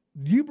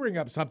 you bring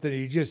up something,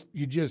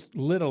 you just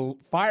lit a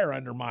fire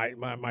under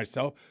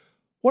myself.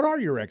 What are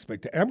your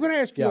expectations? I'm going to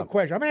ask you a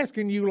question. I'm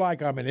asking you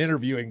like I'm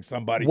interviewing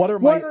somebody. What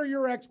are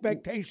your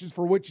expectations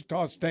for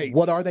Wichita State?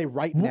 What are they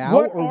right now,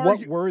 what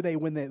were they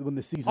when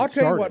the season started? I'll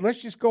tell you what. Let's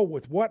just go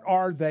with what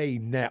are they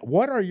now?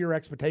 What are your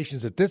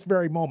expectations at this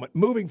very moment,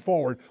 moving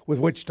forward with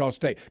Wichita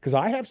State? Because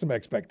I have some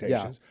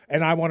expectations,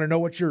 and I want to know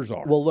what yours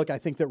are. Well, look, I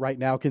think that right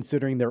now,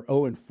 considering they're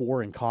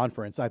 0-4 in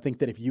conference, I think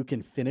that if you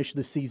can finish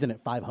the season at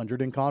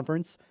 500 in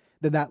conference,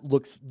 then that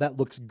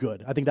looks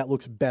good. I think that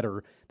looks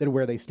better than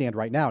where they stand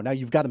right now. Now,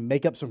 you've got to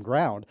make up some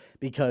ground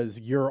because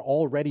you're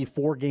already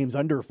 4 games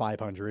under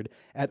 500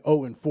 at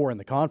 0-4 in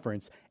the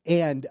conference.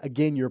 And,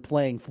 again, you're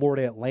playing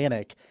Florida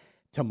Atlantic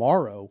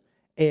tomorrow,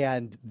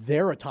 and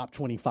they're a top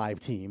 25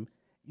 team.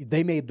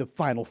 They made the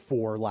Final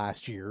Four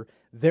last year.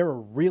 They're a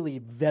really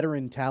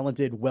veteran,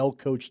 talented,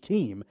 well-coached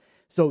team.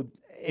 So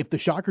if the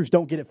Shockers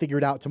don't get it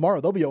figured out tomorrow,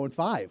 they'll be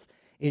 0-5.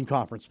 In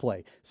conference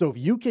play. So if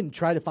you can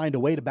try to find a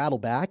way to battle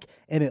back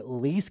and at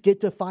least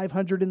get to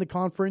 500 in the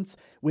conference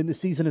when the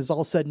season is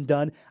all said and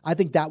done, I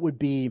think that would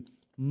be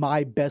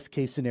my best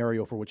case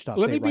scenario for Wichita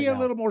State. Let me be right a now.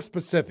 little more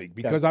specific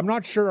because I'm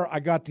not sure I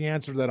got the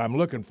answer that I'm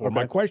looking for. Okay.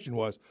 My question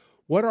was,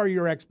 what are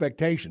your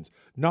expectations?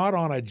 Not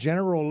on a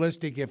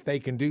generalistic if they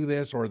can do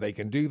this or they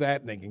can do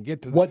that and they can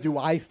get to the, What do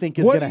I think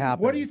is going to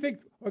happen? What do you think?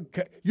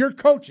 Okay, you're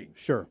coaching.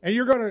 Sure. And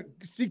you're going to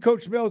see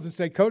Coach Mills and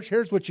say, Coach,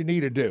 here's what you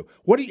need to do.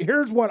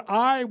 Here's what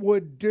I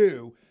would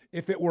do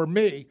if it were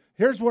me.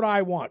 Here's what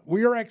I want.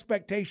 Your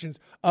expectations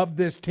of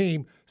this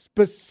team,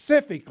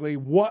 specifically,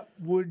 what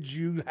would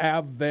you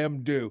have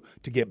them do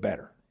to get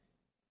better?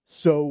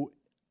 So,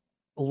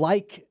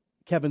 like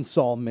Kevin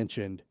Saal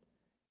mentioned,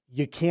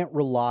 you can't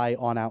rely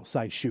on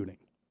outside shooting,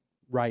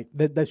 right?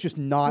 That's just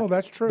not. No,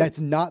 that's true. That's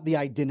not the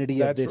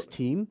identity of this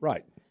team,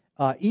 right?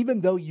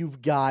 Even though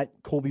you've got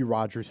Colby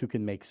Rogers who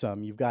can make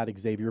some, you've got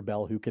Xavier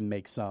Bell who can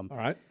make some. All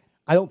right.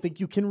 I don't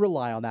think you can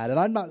rely on that,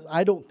 and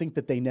I don't think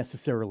that they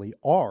necessarily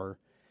are.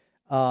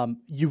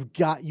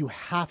 You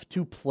have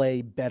to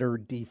play better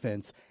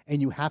defense,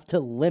 and you have to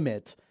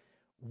limit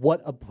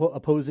what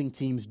opposing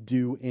teams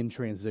do in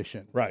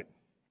transition. Right.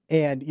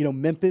 And,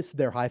 Memphis,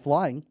 they're high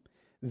flying.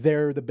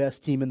 They're the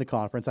best team in the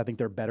conference. I think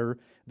they're better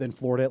than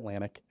Florida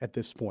Atlantic at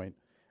this point.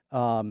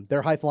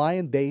 They're high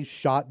flying. They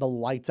shot the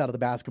lights out of the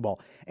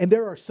basketball. And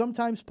there are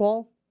sometimes,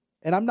 Paul,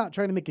 and I'm not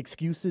trying to make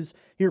excuses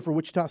here for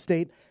Wichita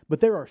State, but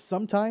there are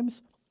some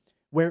times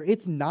where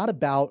it's not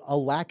about a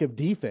lack of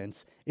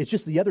defense. It's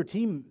just the other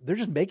team, they're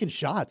just making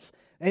shots.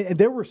 And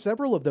there were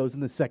several of those in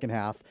the second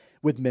half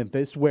with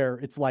Memphis where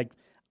it's like,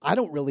 I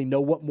don't really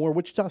know what more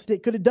Wichita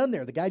State could have done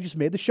there. The guy just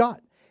made the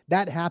shot.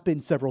 That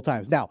happened several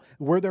times. Now,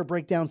 were there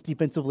breakdowns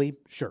defensively?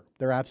 Sure,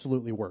 there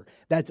absolutely were.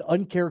 That's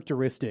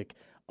uncharacteristic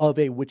of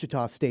a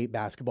Wichita State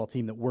basketball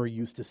team that we're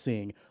used to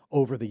seeing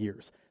over the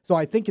years. So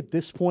I think at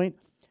this point,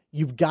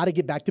 you've got to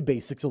get back to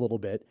basics a little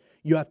bit.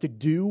 You have to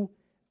do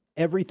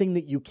everything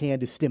that you can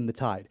to stem the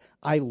tide.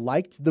 I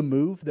liked the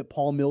move that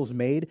Paul Mills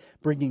made,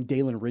 bringing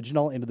Dalen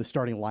Ridgenall into the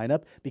starting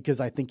lineup, because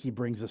I think he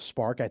brings a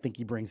spark. I think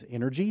he brings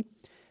energy.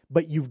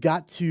 But you've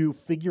got to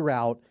figure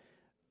out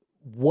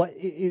what,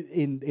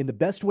 in the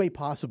best way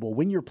possible,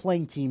 when you're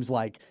playing teams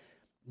like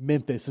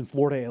Memphis and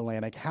Florida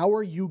Atlantic, how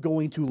are you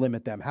going to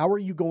limit them? How are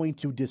you going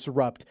to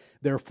disrupt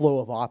their flow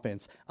of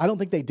offense? I don't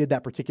think they did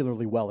that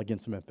particularly well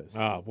against Memphis.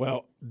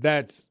 Well,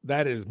 that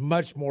is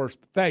much more.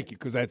 Thank you,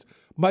 because that's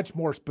much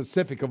more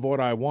specific of what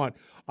I want.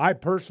 I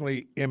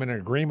personally am in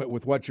agreement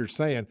with what you're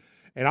saying,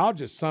 and I'll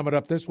just sum it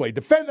up this way: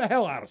 defend the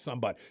hell out of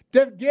somebody.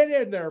 Get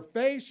in their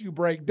face. You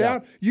break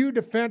down. Yeah. You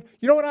defend.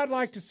 You know what I'd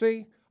like to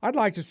see? I'd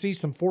like to see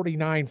some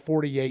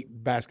 49-48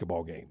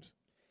 basketball games.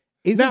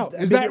 Is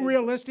that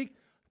realistic?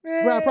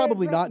 Well,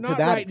 probably not to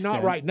that extent.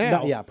 Not right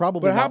now. Yeah,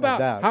 probably not like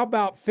that. How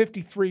about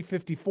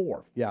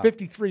 53-54? Yeah.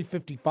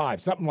 53-55,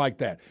 something like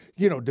that.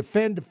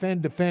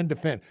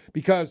 Defend.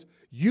 Because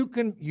you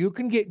can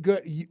get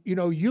good.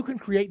 You can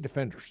create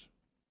defenders.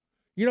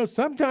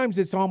 Sometimes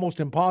it's almost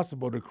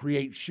impossible to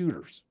create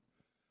shooters.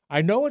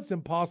 I know it's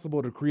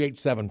impossible to create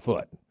 7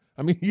 foot.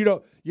 I mean,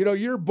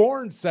 you're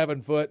born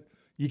 7 foot.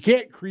 You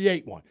can't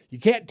create one. You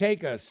can't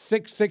take a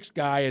 6'6"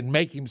 guy and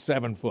make him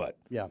 7 foot.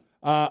 Yeah.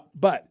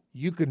 But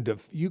you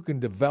can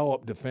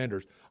develop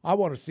defenders. I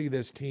want to see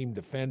this team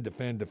defend,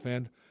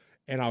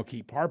 and I'll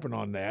keep harping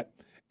on that.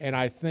 And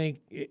I think,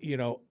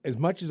 as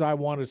much as I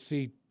want to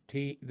see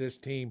this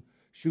team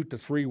shoot the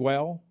three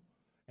well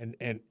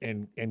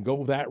and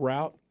go that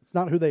route, it's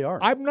not who they are.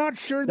 I'm not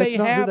sure That's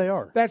not who they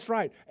are. That's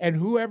right. And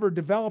whoever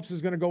develops is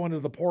going to go into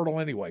the portal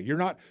anyway. You're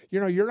not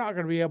going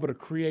to be able to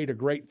create a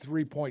great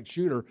 3-point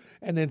shooter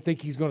and then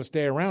think he's going to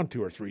stay around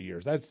 2 or 3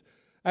 years.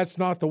 That's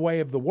not the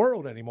way of the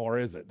world anymore,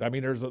 is it? I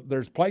mean,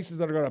 there's places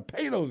that are going to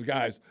pay those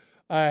guys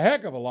a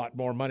heck of a lot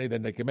more money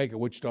than they can make at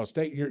Wichita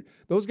State.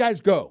 Those guys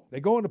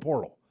they go in the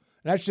portal.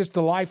 And that's just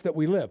the life that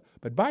we live.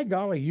 But by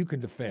golly, you can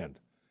defend,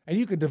 and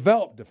you can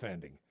develop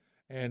defending.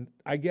 And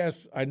I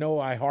guess I know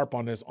I harp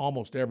on this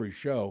almost every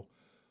show,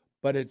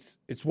 but it's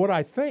what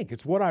I think.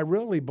 It's what I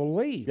really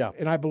believe. Yeah.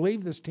 And I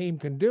believe this team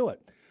can do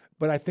it.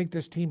 But I think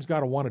this team's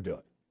got to want to do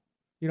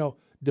it.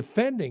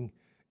 Defending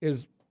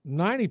is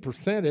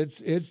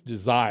 90%. It's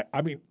desire.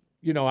 I mean,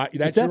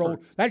 that's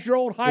your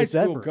old high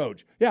school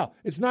coach. Yeah,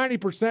 it's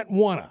 90%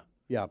 wanna.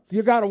 Yeah,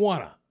 you got to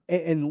wanna.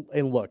 And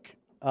look,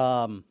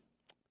 I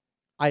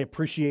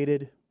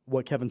appreciated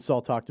what Kevin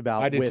Saal talked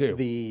about with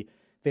the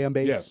fan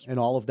base and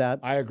all of that.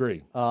 I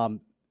agree.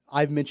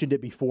 I've mentioned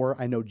it before.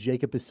 I know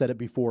Jacob has said it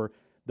before.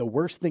 The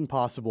worst thing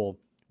possible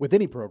with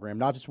any program,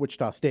 not just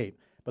Wichita State,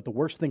 but the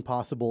worst thing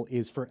possible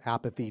is for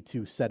apathy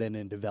to set in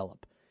and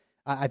develop.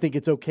 I think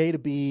it's okay to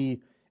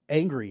be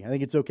angry. I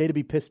think it's okay to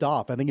be pissed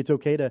off. I think it's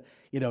okay to,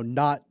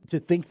 not to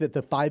think that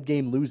the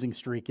 5-game losing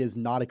streak is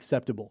not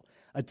acceptable.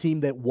 A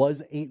team that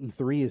was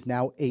 8-3 is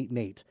now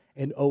 8-8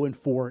 and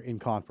 0-4 in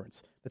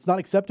conference. That's not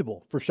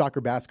acceptable for Shocker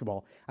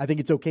basketball. I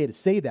think it's okay to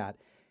say that.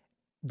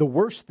 The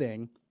worst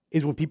thing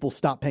is when people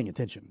stop paying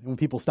attention, when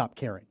people stop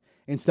caring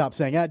and stop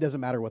saying, it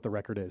doesn't matter what the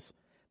record is.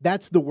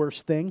 That's the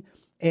worst thing.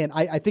 And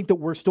I think that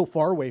we're still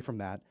far away from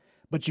that,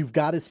 but you've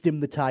got to stem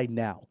the tide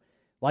now.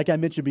 Like I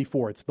mentioned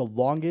before, it's the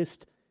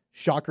longest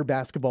shocker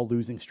basketball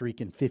losing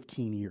streak in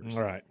 15 years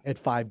at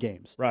 5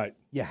 games. Right.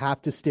 You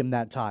have to stem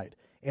that tide.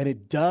 And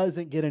it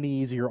doesn't get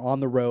any easier on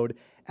the road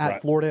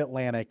at Florida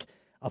Atlantic,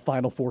 a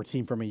Final Four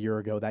team from a year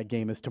ago. That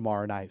game is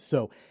tomorrow night.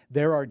 So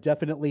there are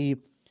definitely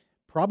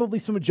probably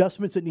some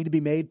adjustments that need to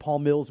be made. Paul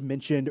Mills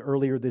mentioned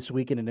earlier this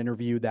week in an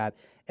interview that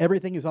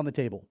everything is on the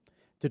table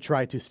to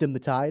try to stem the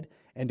tide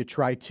and to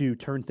try to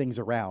turn things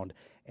around.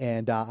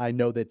 And I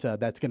know that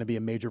that's going to be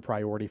a major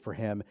priority for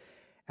him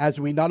as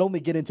we not only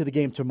get into the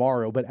game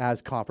tomorrow, but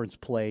as conference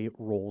play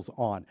rolls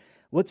on.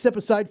 Let's step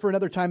aside for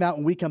another timeout.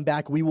 When we come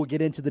back, we will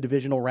get into the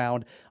divisional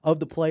round of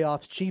the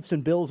playoffs, Chiefs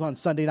and Bills on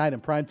Sunday night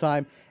in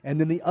primetime, and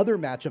then the other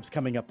matchups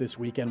coming up this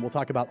weekend. We'll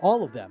talk about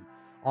all of them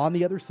on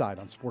the other side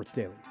on Sports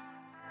Daily.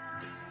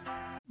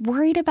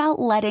 Worried about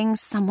letting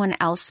someone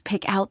else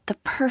pick out the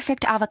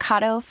perfect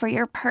avocado for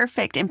your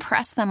perfect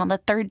impress them on the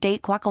third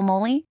date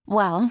guacamole?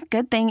 Well,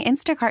 good thing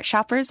Instacart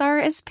shoppers are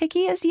as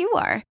picky as you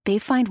are. They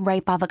find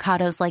ripe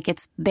avocados like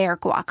it's their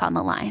guac on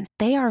the line.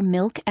 They are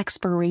milk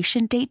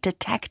expiration date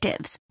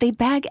detectives. They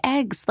bag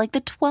eggs like the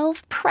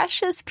 12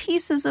 precious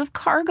pieces of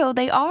cargo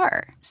they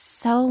are.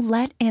 So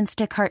let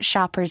Instacart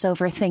shoppers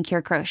overthink your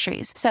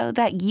groceries so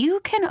that you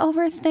can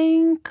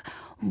overthink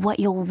what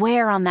you'll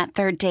wear on that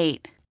third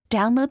date.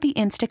 Download the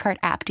Instacart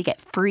app to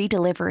get free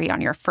delivery on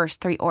your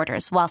first 3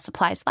 orders while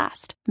supplies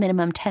last.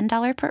 Minimum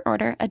 $10 per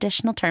order.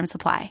 Additional terms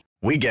apply.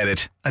 We get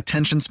it.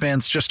 Attention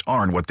spans just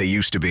aren't what they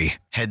used to be.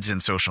 Heads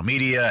in social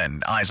media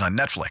and eyes on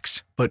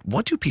Netflix. But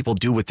what do people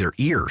do with their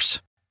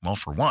ears? Well,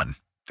 for one,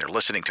 they're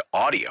listening to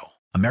audio.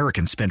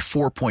 Americans spend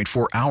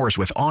 4.4 hours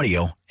with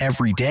audio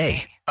every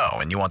day. Oh,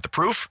 and you want the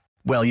proof?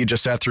 Well, you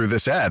just sat through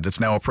this ad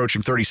that's now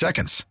approaching 30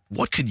 seconds.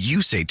 What could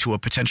you say to a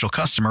potential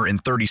customer in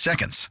 30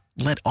 seconds?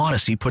 Let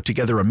Odyssey put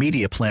together a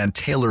media plan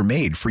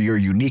tailor-made for your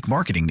unique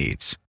marketing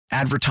needs.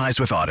 Advertise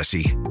with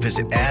Odyssey.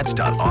 Visit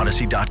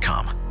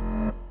ads.odyssey.com.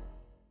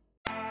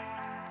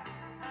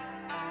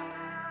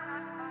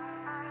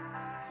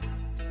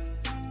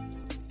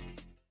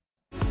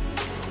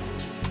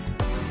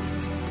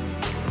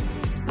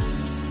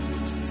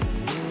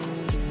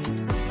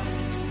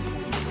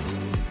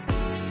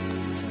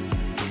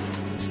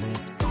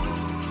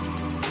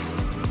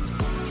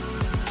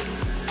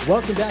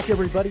 Welcome back,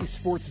 everybody.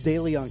 Sports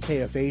Daily on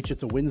KFH.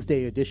 It's a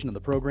Wednesday edition of the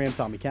program.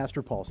 Tommy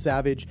Castor, Paul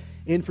Savage,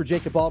 in for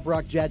Jacob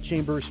Albrock, Jad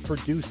Chambers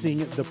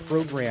producing the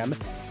program.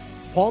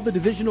 Paul, the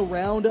divisional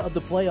round of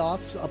the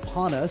playoffs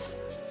upon us,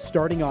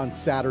 starting on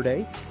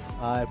Saturday.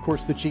 Of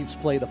course, the Chiefs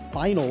play the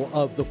final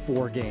of the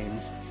 4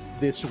 games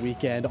this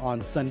weekend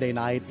on Sunday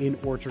night in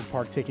Orchard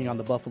Park, taking on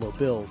the Buffalo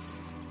Bills.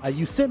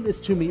 You sent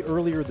this to me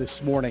earlier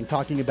this morning,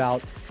 talking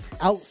about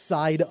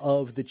outside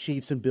of the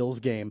Chiefs and Bills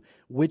game,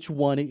 which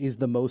one is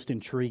the most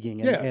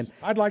intriguing? And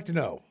I'd like to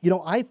know. You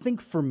know, I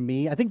think for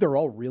me, I think they're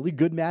all really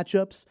good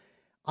matchups.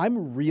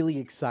 I'm really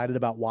excited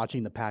about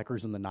watching the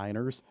Packers and the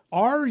Niners.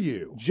 Are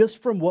you?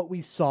 Just from what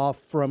we saw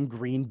from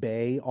Green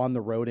Bay on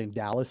the road in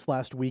Dallas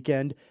last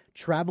weekend,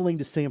 traveling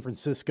to San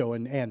Francisco,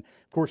 and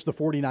of course the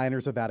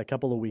 49ers have had a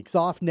couple of weeks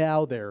off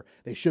now.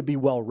 They should be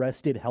well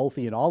rested,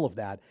 healthy, and all of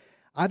that.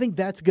 I think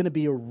that's going to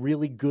be a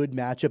really good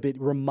matchup.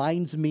 It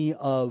reminds me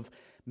of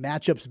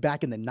matchups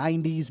back in the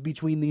 90s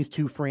between these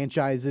two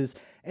franchises.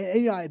 And,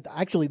 you know,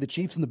 actually, the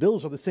Chiefs and the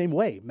Bills are the same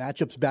way.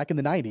 Matchups back in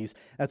the 90s,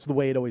 that's the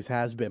way it always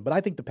has been. But I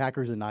think the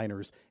Packers and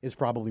Niners is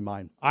probably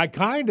mine. I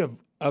kind of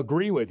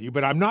agree with you,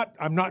 but I'm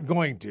not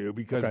going to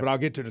because but I'll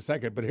get to it in a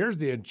second. But here's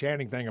the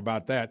enchanting thing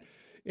about that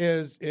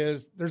is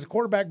there's a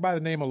quarterback by the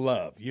name of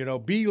Love. You know,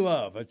 B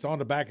Love. It's on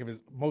the back of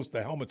most of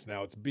the helmets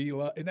now. It's B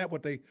Love. Isn't that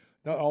what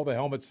all the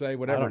helmets say?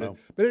 Whatever it is.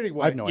 But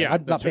anyway, I have no idea.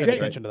 I'm not paying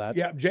attention to that.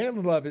 Yeah,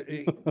 Jalen Love.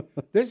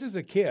 This is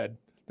a kid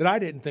that I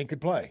didn't think could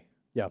play.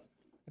 Yeah.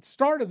 At the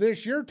start of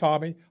this year,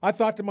 Tommy, I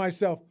thought to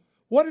myself,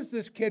 what is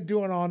this kid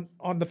doing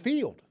on the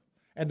field?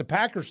 And the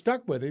Packers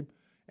stuck with him.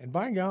 And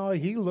by golly,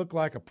 he looked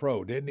like a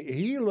pro, didn't he?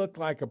 He looked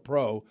like a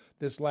pro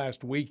this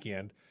last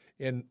weekend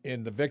in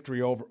the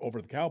victory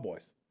over the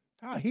Cowboys.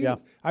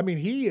 I mean,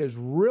 he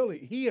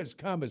has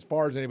come as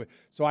far as anybody.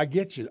 So I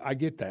get you. I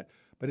get that.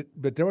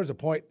 But there was a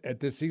point at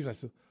this season I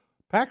said,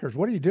 Packers,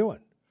 what are you doing?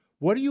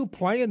 What are you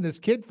playing this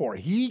kid for?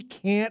 He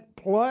can't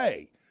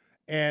play.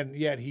 And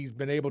yet he's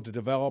been able to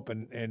develop,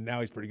 and now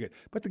he's pretty good.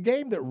 But the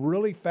game that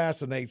really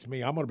fascinates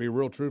me, I'm going to be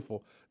real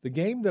truthful, the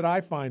game that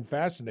I find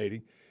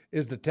fascinating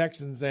is the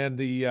Texans and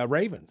the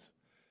Ravens.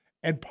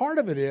 And part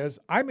of it is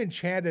I'm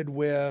enchanted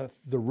with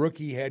the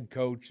rookie head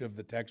coach of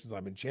the Texans.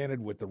 I'm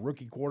enchanted with the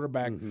rookie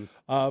quarterback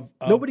of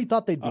Nobody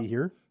thought they'd be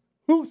here.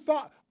 Who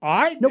thought?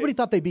 Nobody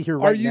thought they'd be here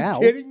right now.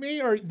 Are you kidding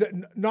me? Or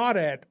not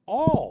at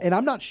all. And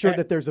I'm not sure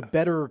that there's a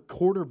better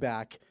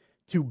quarterback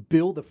to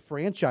build a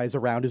franchise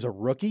around as a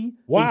rookie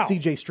than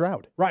C.J.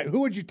 Stroud. Right.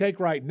 Who would you take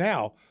right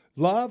now,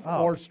 Love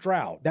or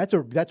Stroud? That's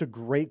a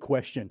great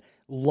question.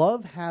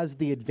 Love has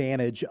the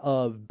advantage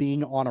of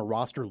being on a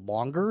roster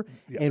longer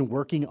and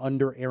working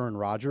under Aaron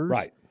Rodgers.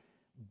 Right.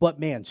 But,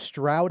 man,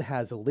 Stroud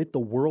has lit the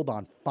world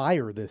on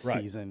fire this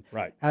season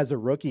as a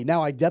rookie.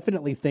 Now, I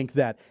definitely think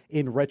that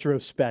in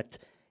retrospect,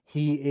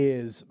 He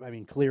is, I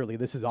mean, clearly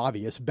this is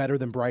obvious, better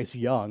than Bryce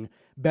Young,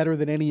 better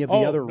than any of the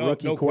other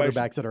rookie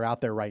quarterbacks that are out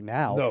there right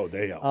now. No,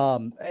 they are.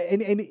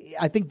 And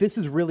I think this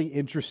is really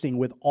interesting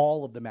with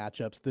all of the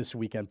matchups this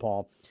weekend,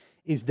 Paul,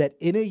 is that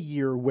in a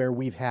year where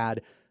we've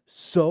had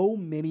so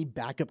many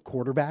backup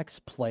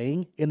quarterbacks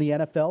playing in the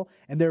NFL,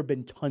 and there have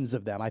been tons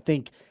of them. I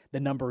think the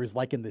number is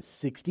like in the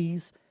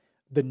 60s,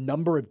 the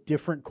number of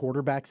different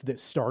quarterbacks that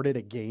started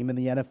a game in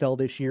the NFL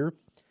this year.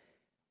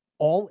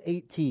 All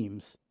 8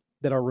 teams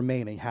that are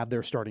remaining have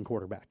their starting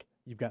quarterback.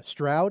 You've got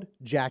Stroud,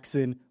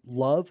 Jackson,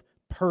 Love,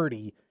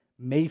 Purdy,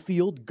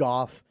 Mayfield,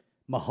 Goff,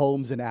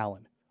 Mahomes, and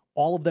Allen.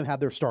 All of them have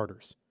their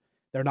starters.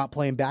 They're not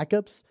playing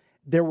backups.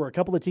 There were a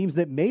couple of teams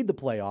that made the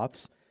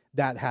playoffs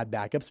that had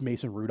backups.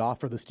 Mason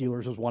Rudolph for the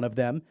Steelers was one of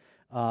them.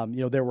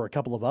 There were a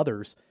couple of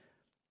others.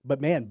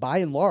 But, man, by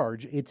and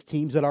large, it's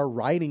teams that are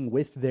riding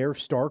with their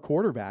star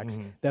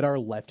quarterbacks that are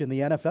left in the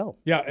NFL.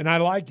 Yeah, and I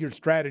like your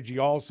strategy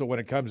also when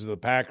it comes to the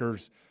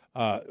Packers,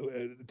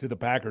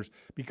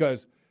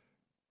 because,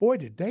 boy,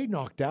 did they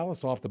knock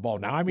Dallas off the ball.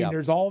 Now, I mean,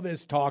 there's all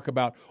this talk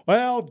about,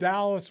 well,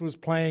 Dallas was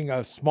playing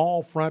a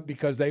small front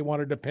because they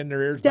wanted to pin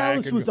their ears back.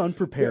 Dallas was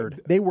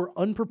unprepared. They were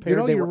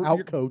unprepared. They were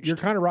outcoached. You're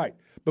kind of right.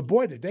 But,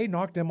 boy, did they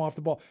knock them off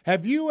the ball.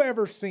 Have you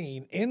ever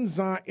seen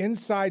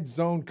inside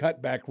zone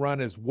cutback run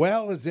as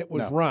well as it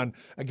was run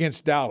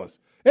against Dallas?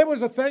 It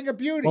was a thing of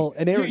beauty. Well,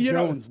 and Aaron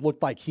Jones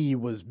looked like he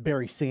was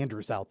Barry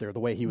Sanders out there,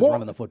 the way he was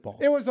running the football.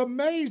 It was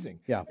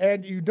amazing. Yeah.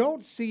 And you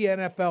don't see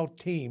NFL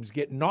teams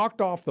get knocked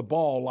off the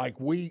ball like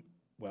we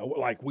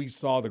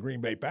saw the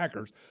Green Bay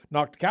Packers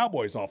knock the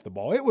Cowboys off the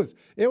ball. It was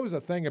a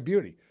thing of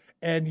beauty.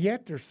 And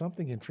yet there's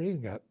something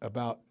intriguing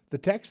about the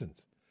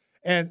Texans.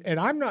 And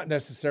I'm not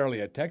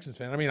necessarily a Texans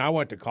fan. I mean, I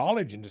went to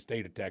college in the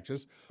state of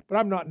Texas, but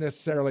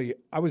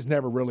I was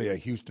never really a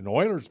Houston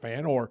Oilers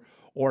fan or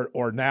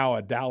now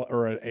a Dallas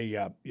or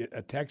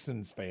a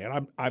Texans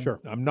fan.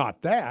 I'm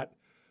not that.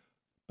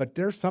 But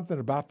there's something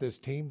about this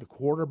team, the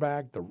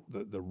quarterback,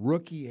 the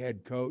rookie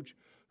head coach,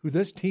 who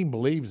this team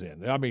believes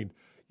in. I mean,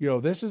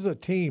 this is a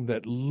team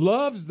that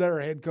loves their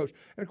head coach.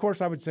 And, of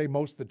course, I would say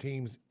most of the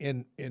teams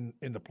in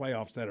the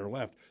playoffs that are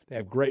left, they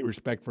have great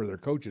respect for their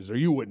coaches, or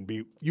you wouldn't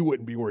be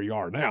where you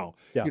are now,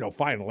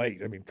 Final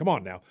 8. I mean, come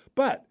on now.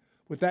 But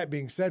with that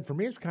being said, for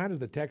me, it's kind of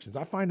the Texans.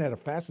 I find that a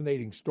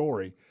fascinating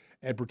story,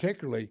 and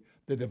particularly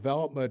the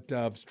development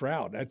of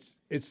Stroud.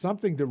 It's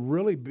something to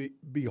really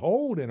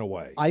behold in a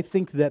way. I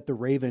think that the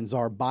Ravens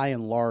are, by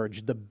and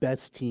large, the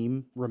best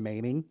team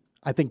remaining.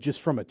 I think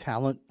just from a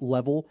talent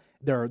level,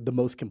 they're the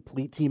most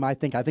complete team, I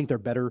think. I think they're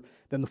better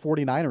than the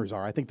 49ers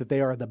are. I think that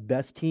they are the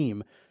best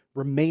team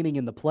remaining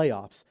in the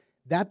playoffs.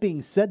 That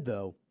being said,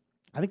 though,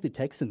 I think the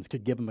Texans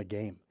could give them a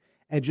game.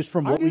 And just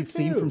from what we've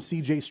seen from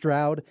C.J.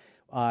 Stroud,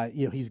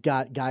 he's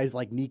got guys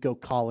like Nico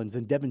Collins,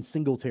 and Devin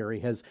Singletary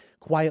has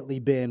quietly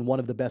been one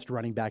of the best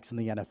running backs in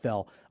the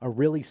NFL. A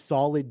really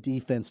solid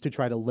defense to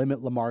try to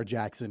limit Lamar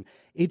Jackson.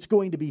 It's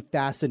going to be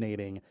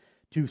fascinating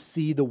to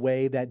see the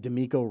way that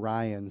DeMeco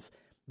Ryans,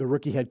 the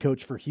rookie head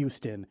coach for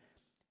Houston,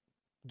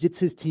 gets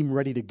his team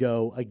ready to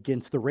go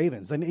against the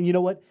Ravens. And you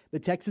know what? The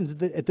Texans,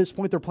 at this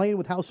point, they're playing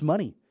with house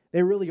money.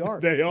 They really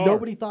are. They are.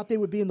 Nobody thought they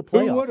would be in the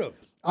playoffs. Who would have?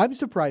 I'm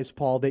surprised,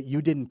 Paul, that you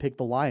didn't pick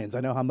the Lions.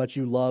 I know how much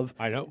you love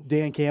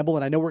Dan Campbell,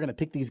 and I know we're going to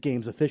pick these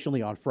games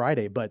officially on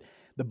Friday, but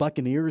the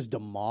Buccaneers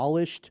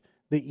demolished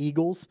the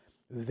Eagles.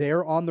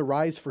 They're on the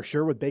rise for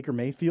sure with Baker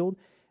Mayfield.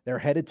 They're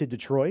headed to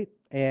Detroit.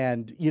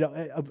 And,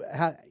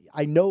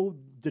 I know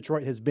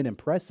Detroit has been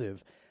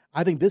impressive.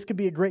 I think this could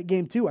be a great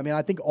game, too. I mean,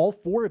 I think all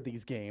 4 of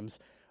these games,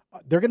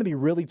 they're going to be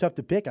really tough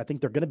to pick. I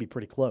think they're going to be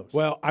pretty close.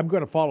 Well, I'm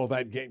going to follow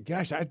that game.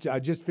 Gosh, I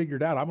just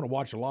figured out I'm going to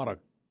watch a lot of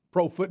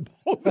pro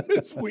football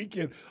this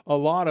weekend, a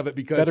lot of it,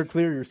 because better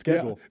clear your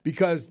schedule. Yeah,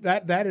 because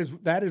that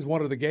is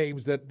one of the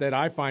games that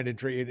I find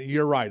intriguing.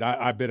 You're right.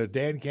 I've been a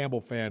Dan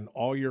Campbell fan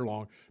all year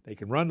long. They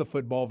can run the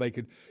football. They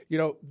could,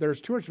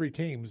 there's 2 or 3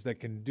 teams that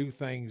can do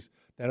things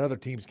that other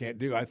teams can't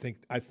do. I think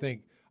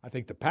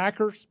the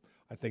Packers,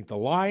 I think the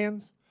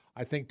Lions,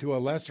 I think to a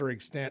lesser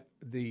extent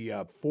the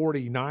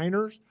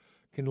 49ers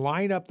can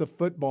line up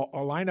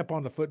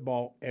on the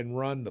football and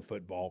run the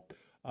football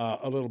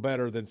a little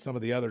better than some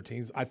of the other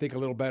teams. I think a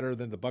little better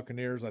than the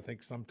Buccaneers. I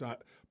think sometimes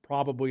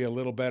probably a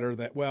little better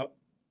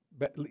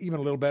even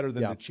a little better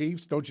than the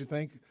Chiefs, don't you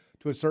think?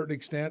 To a certain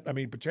extent. I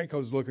mean,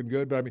 Pacheco's looking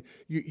good, but I mean,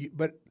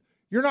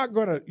 you're not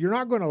going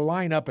to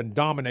line up and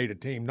dominate a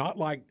team, not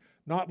like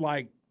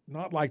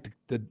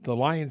the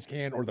Lions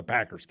can or the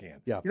Packers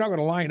can. Yeah. You're not going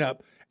to line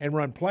up and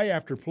run play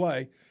after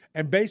play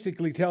and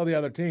basically tell the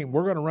other team,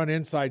 we're going to run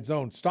inside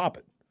zone, stop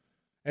it.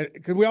 And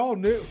because we all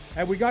knew,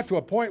 and we got to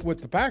a point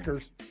with the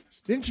Packers,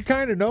 didn't you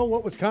kind of know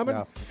what was coming?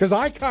 Because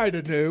I kind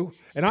of knew,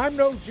 and I'm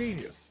no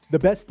genius. The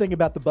best thing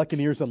about the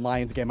Buccaneers and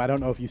Lions game, I don't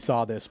know if you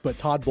saw this, but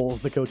Todd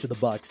Bowles, the coach of the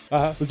Bucs,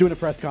 was doing a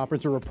press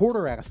conference. A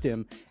reporter asked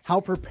him how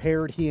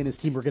prepared he and his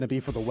team were going to be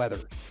for the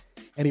weather.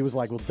 And he was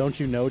like, well, don't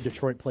you know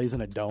Detroit plays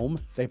in a dome?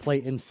 They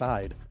play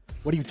inside.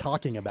 What are you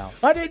talking about?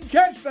 I didn't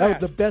catch that. That was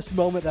the best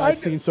moment that I've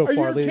seen so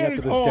far leading up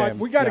to this game.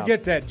 We got to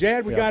get that,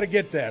 Jad. We got to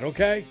get that,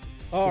 okay?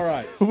 All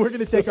right. We're going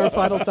to take our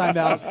final time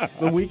out.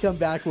 When we come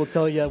back, we'll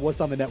tell you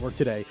what's on the network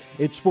today.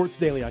 It's Sports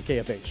Daily on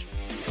KFH.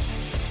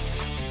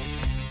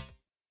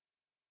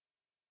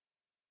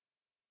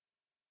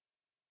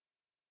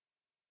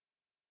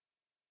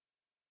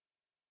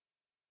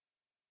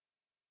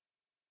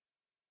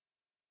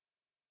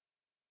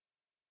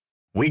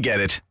 We get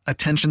it.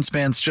 Attention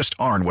spans just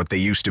aren't what they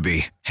used to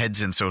be.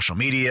 Heads in social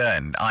media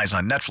and eyes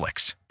on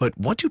Netflix. But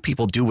what do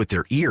people do with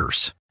their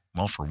ears?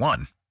 Well, for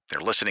one, they're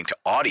listening to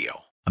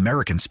audio.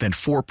 Americans spend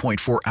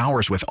 4.4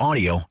 hours with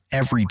audio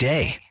every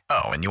day.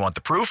 Oh, and you want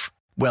the proof?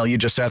 Well, you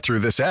just sat through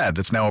this ad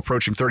that's now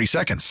approaching 30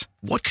 seconds.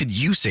 What could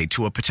you say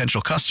to a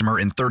potential customer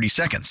in 30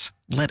 seconds?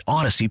 Let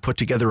Odyssey put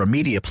together a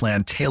media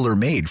plan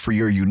tailor-made for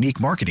your unique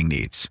marketing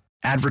needs.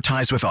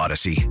 Advertise with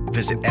Odyssey.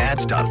 Visit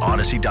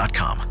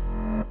ads.odyssey.com.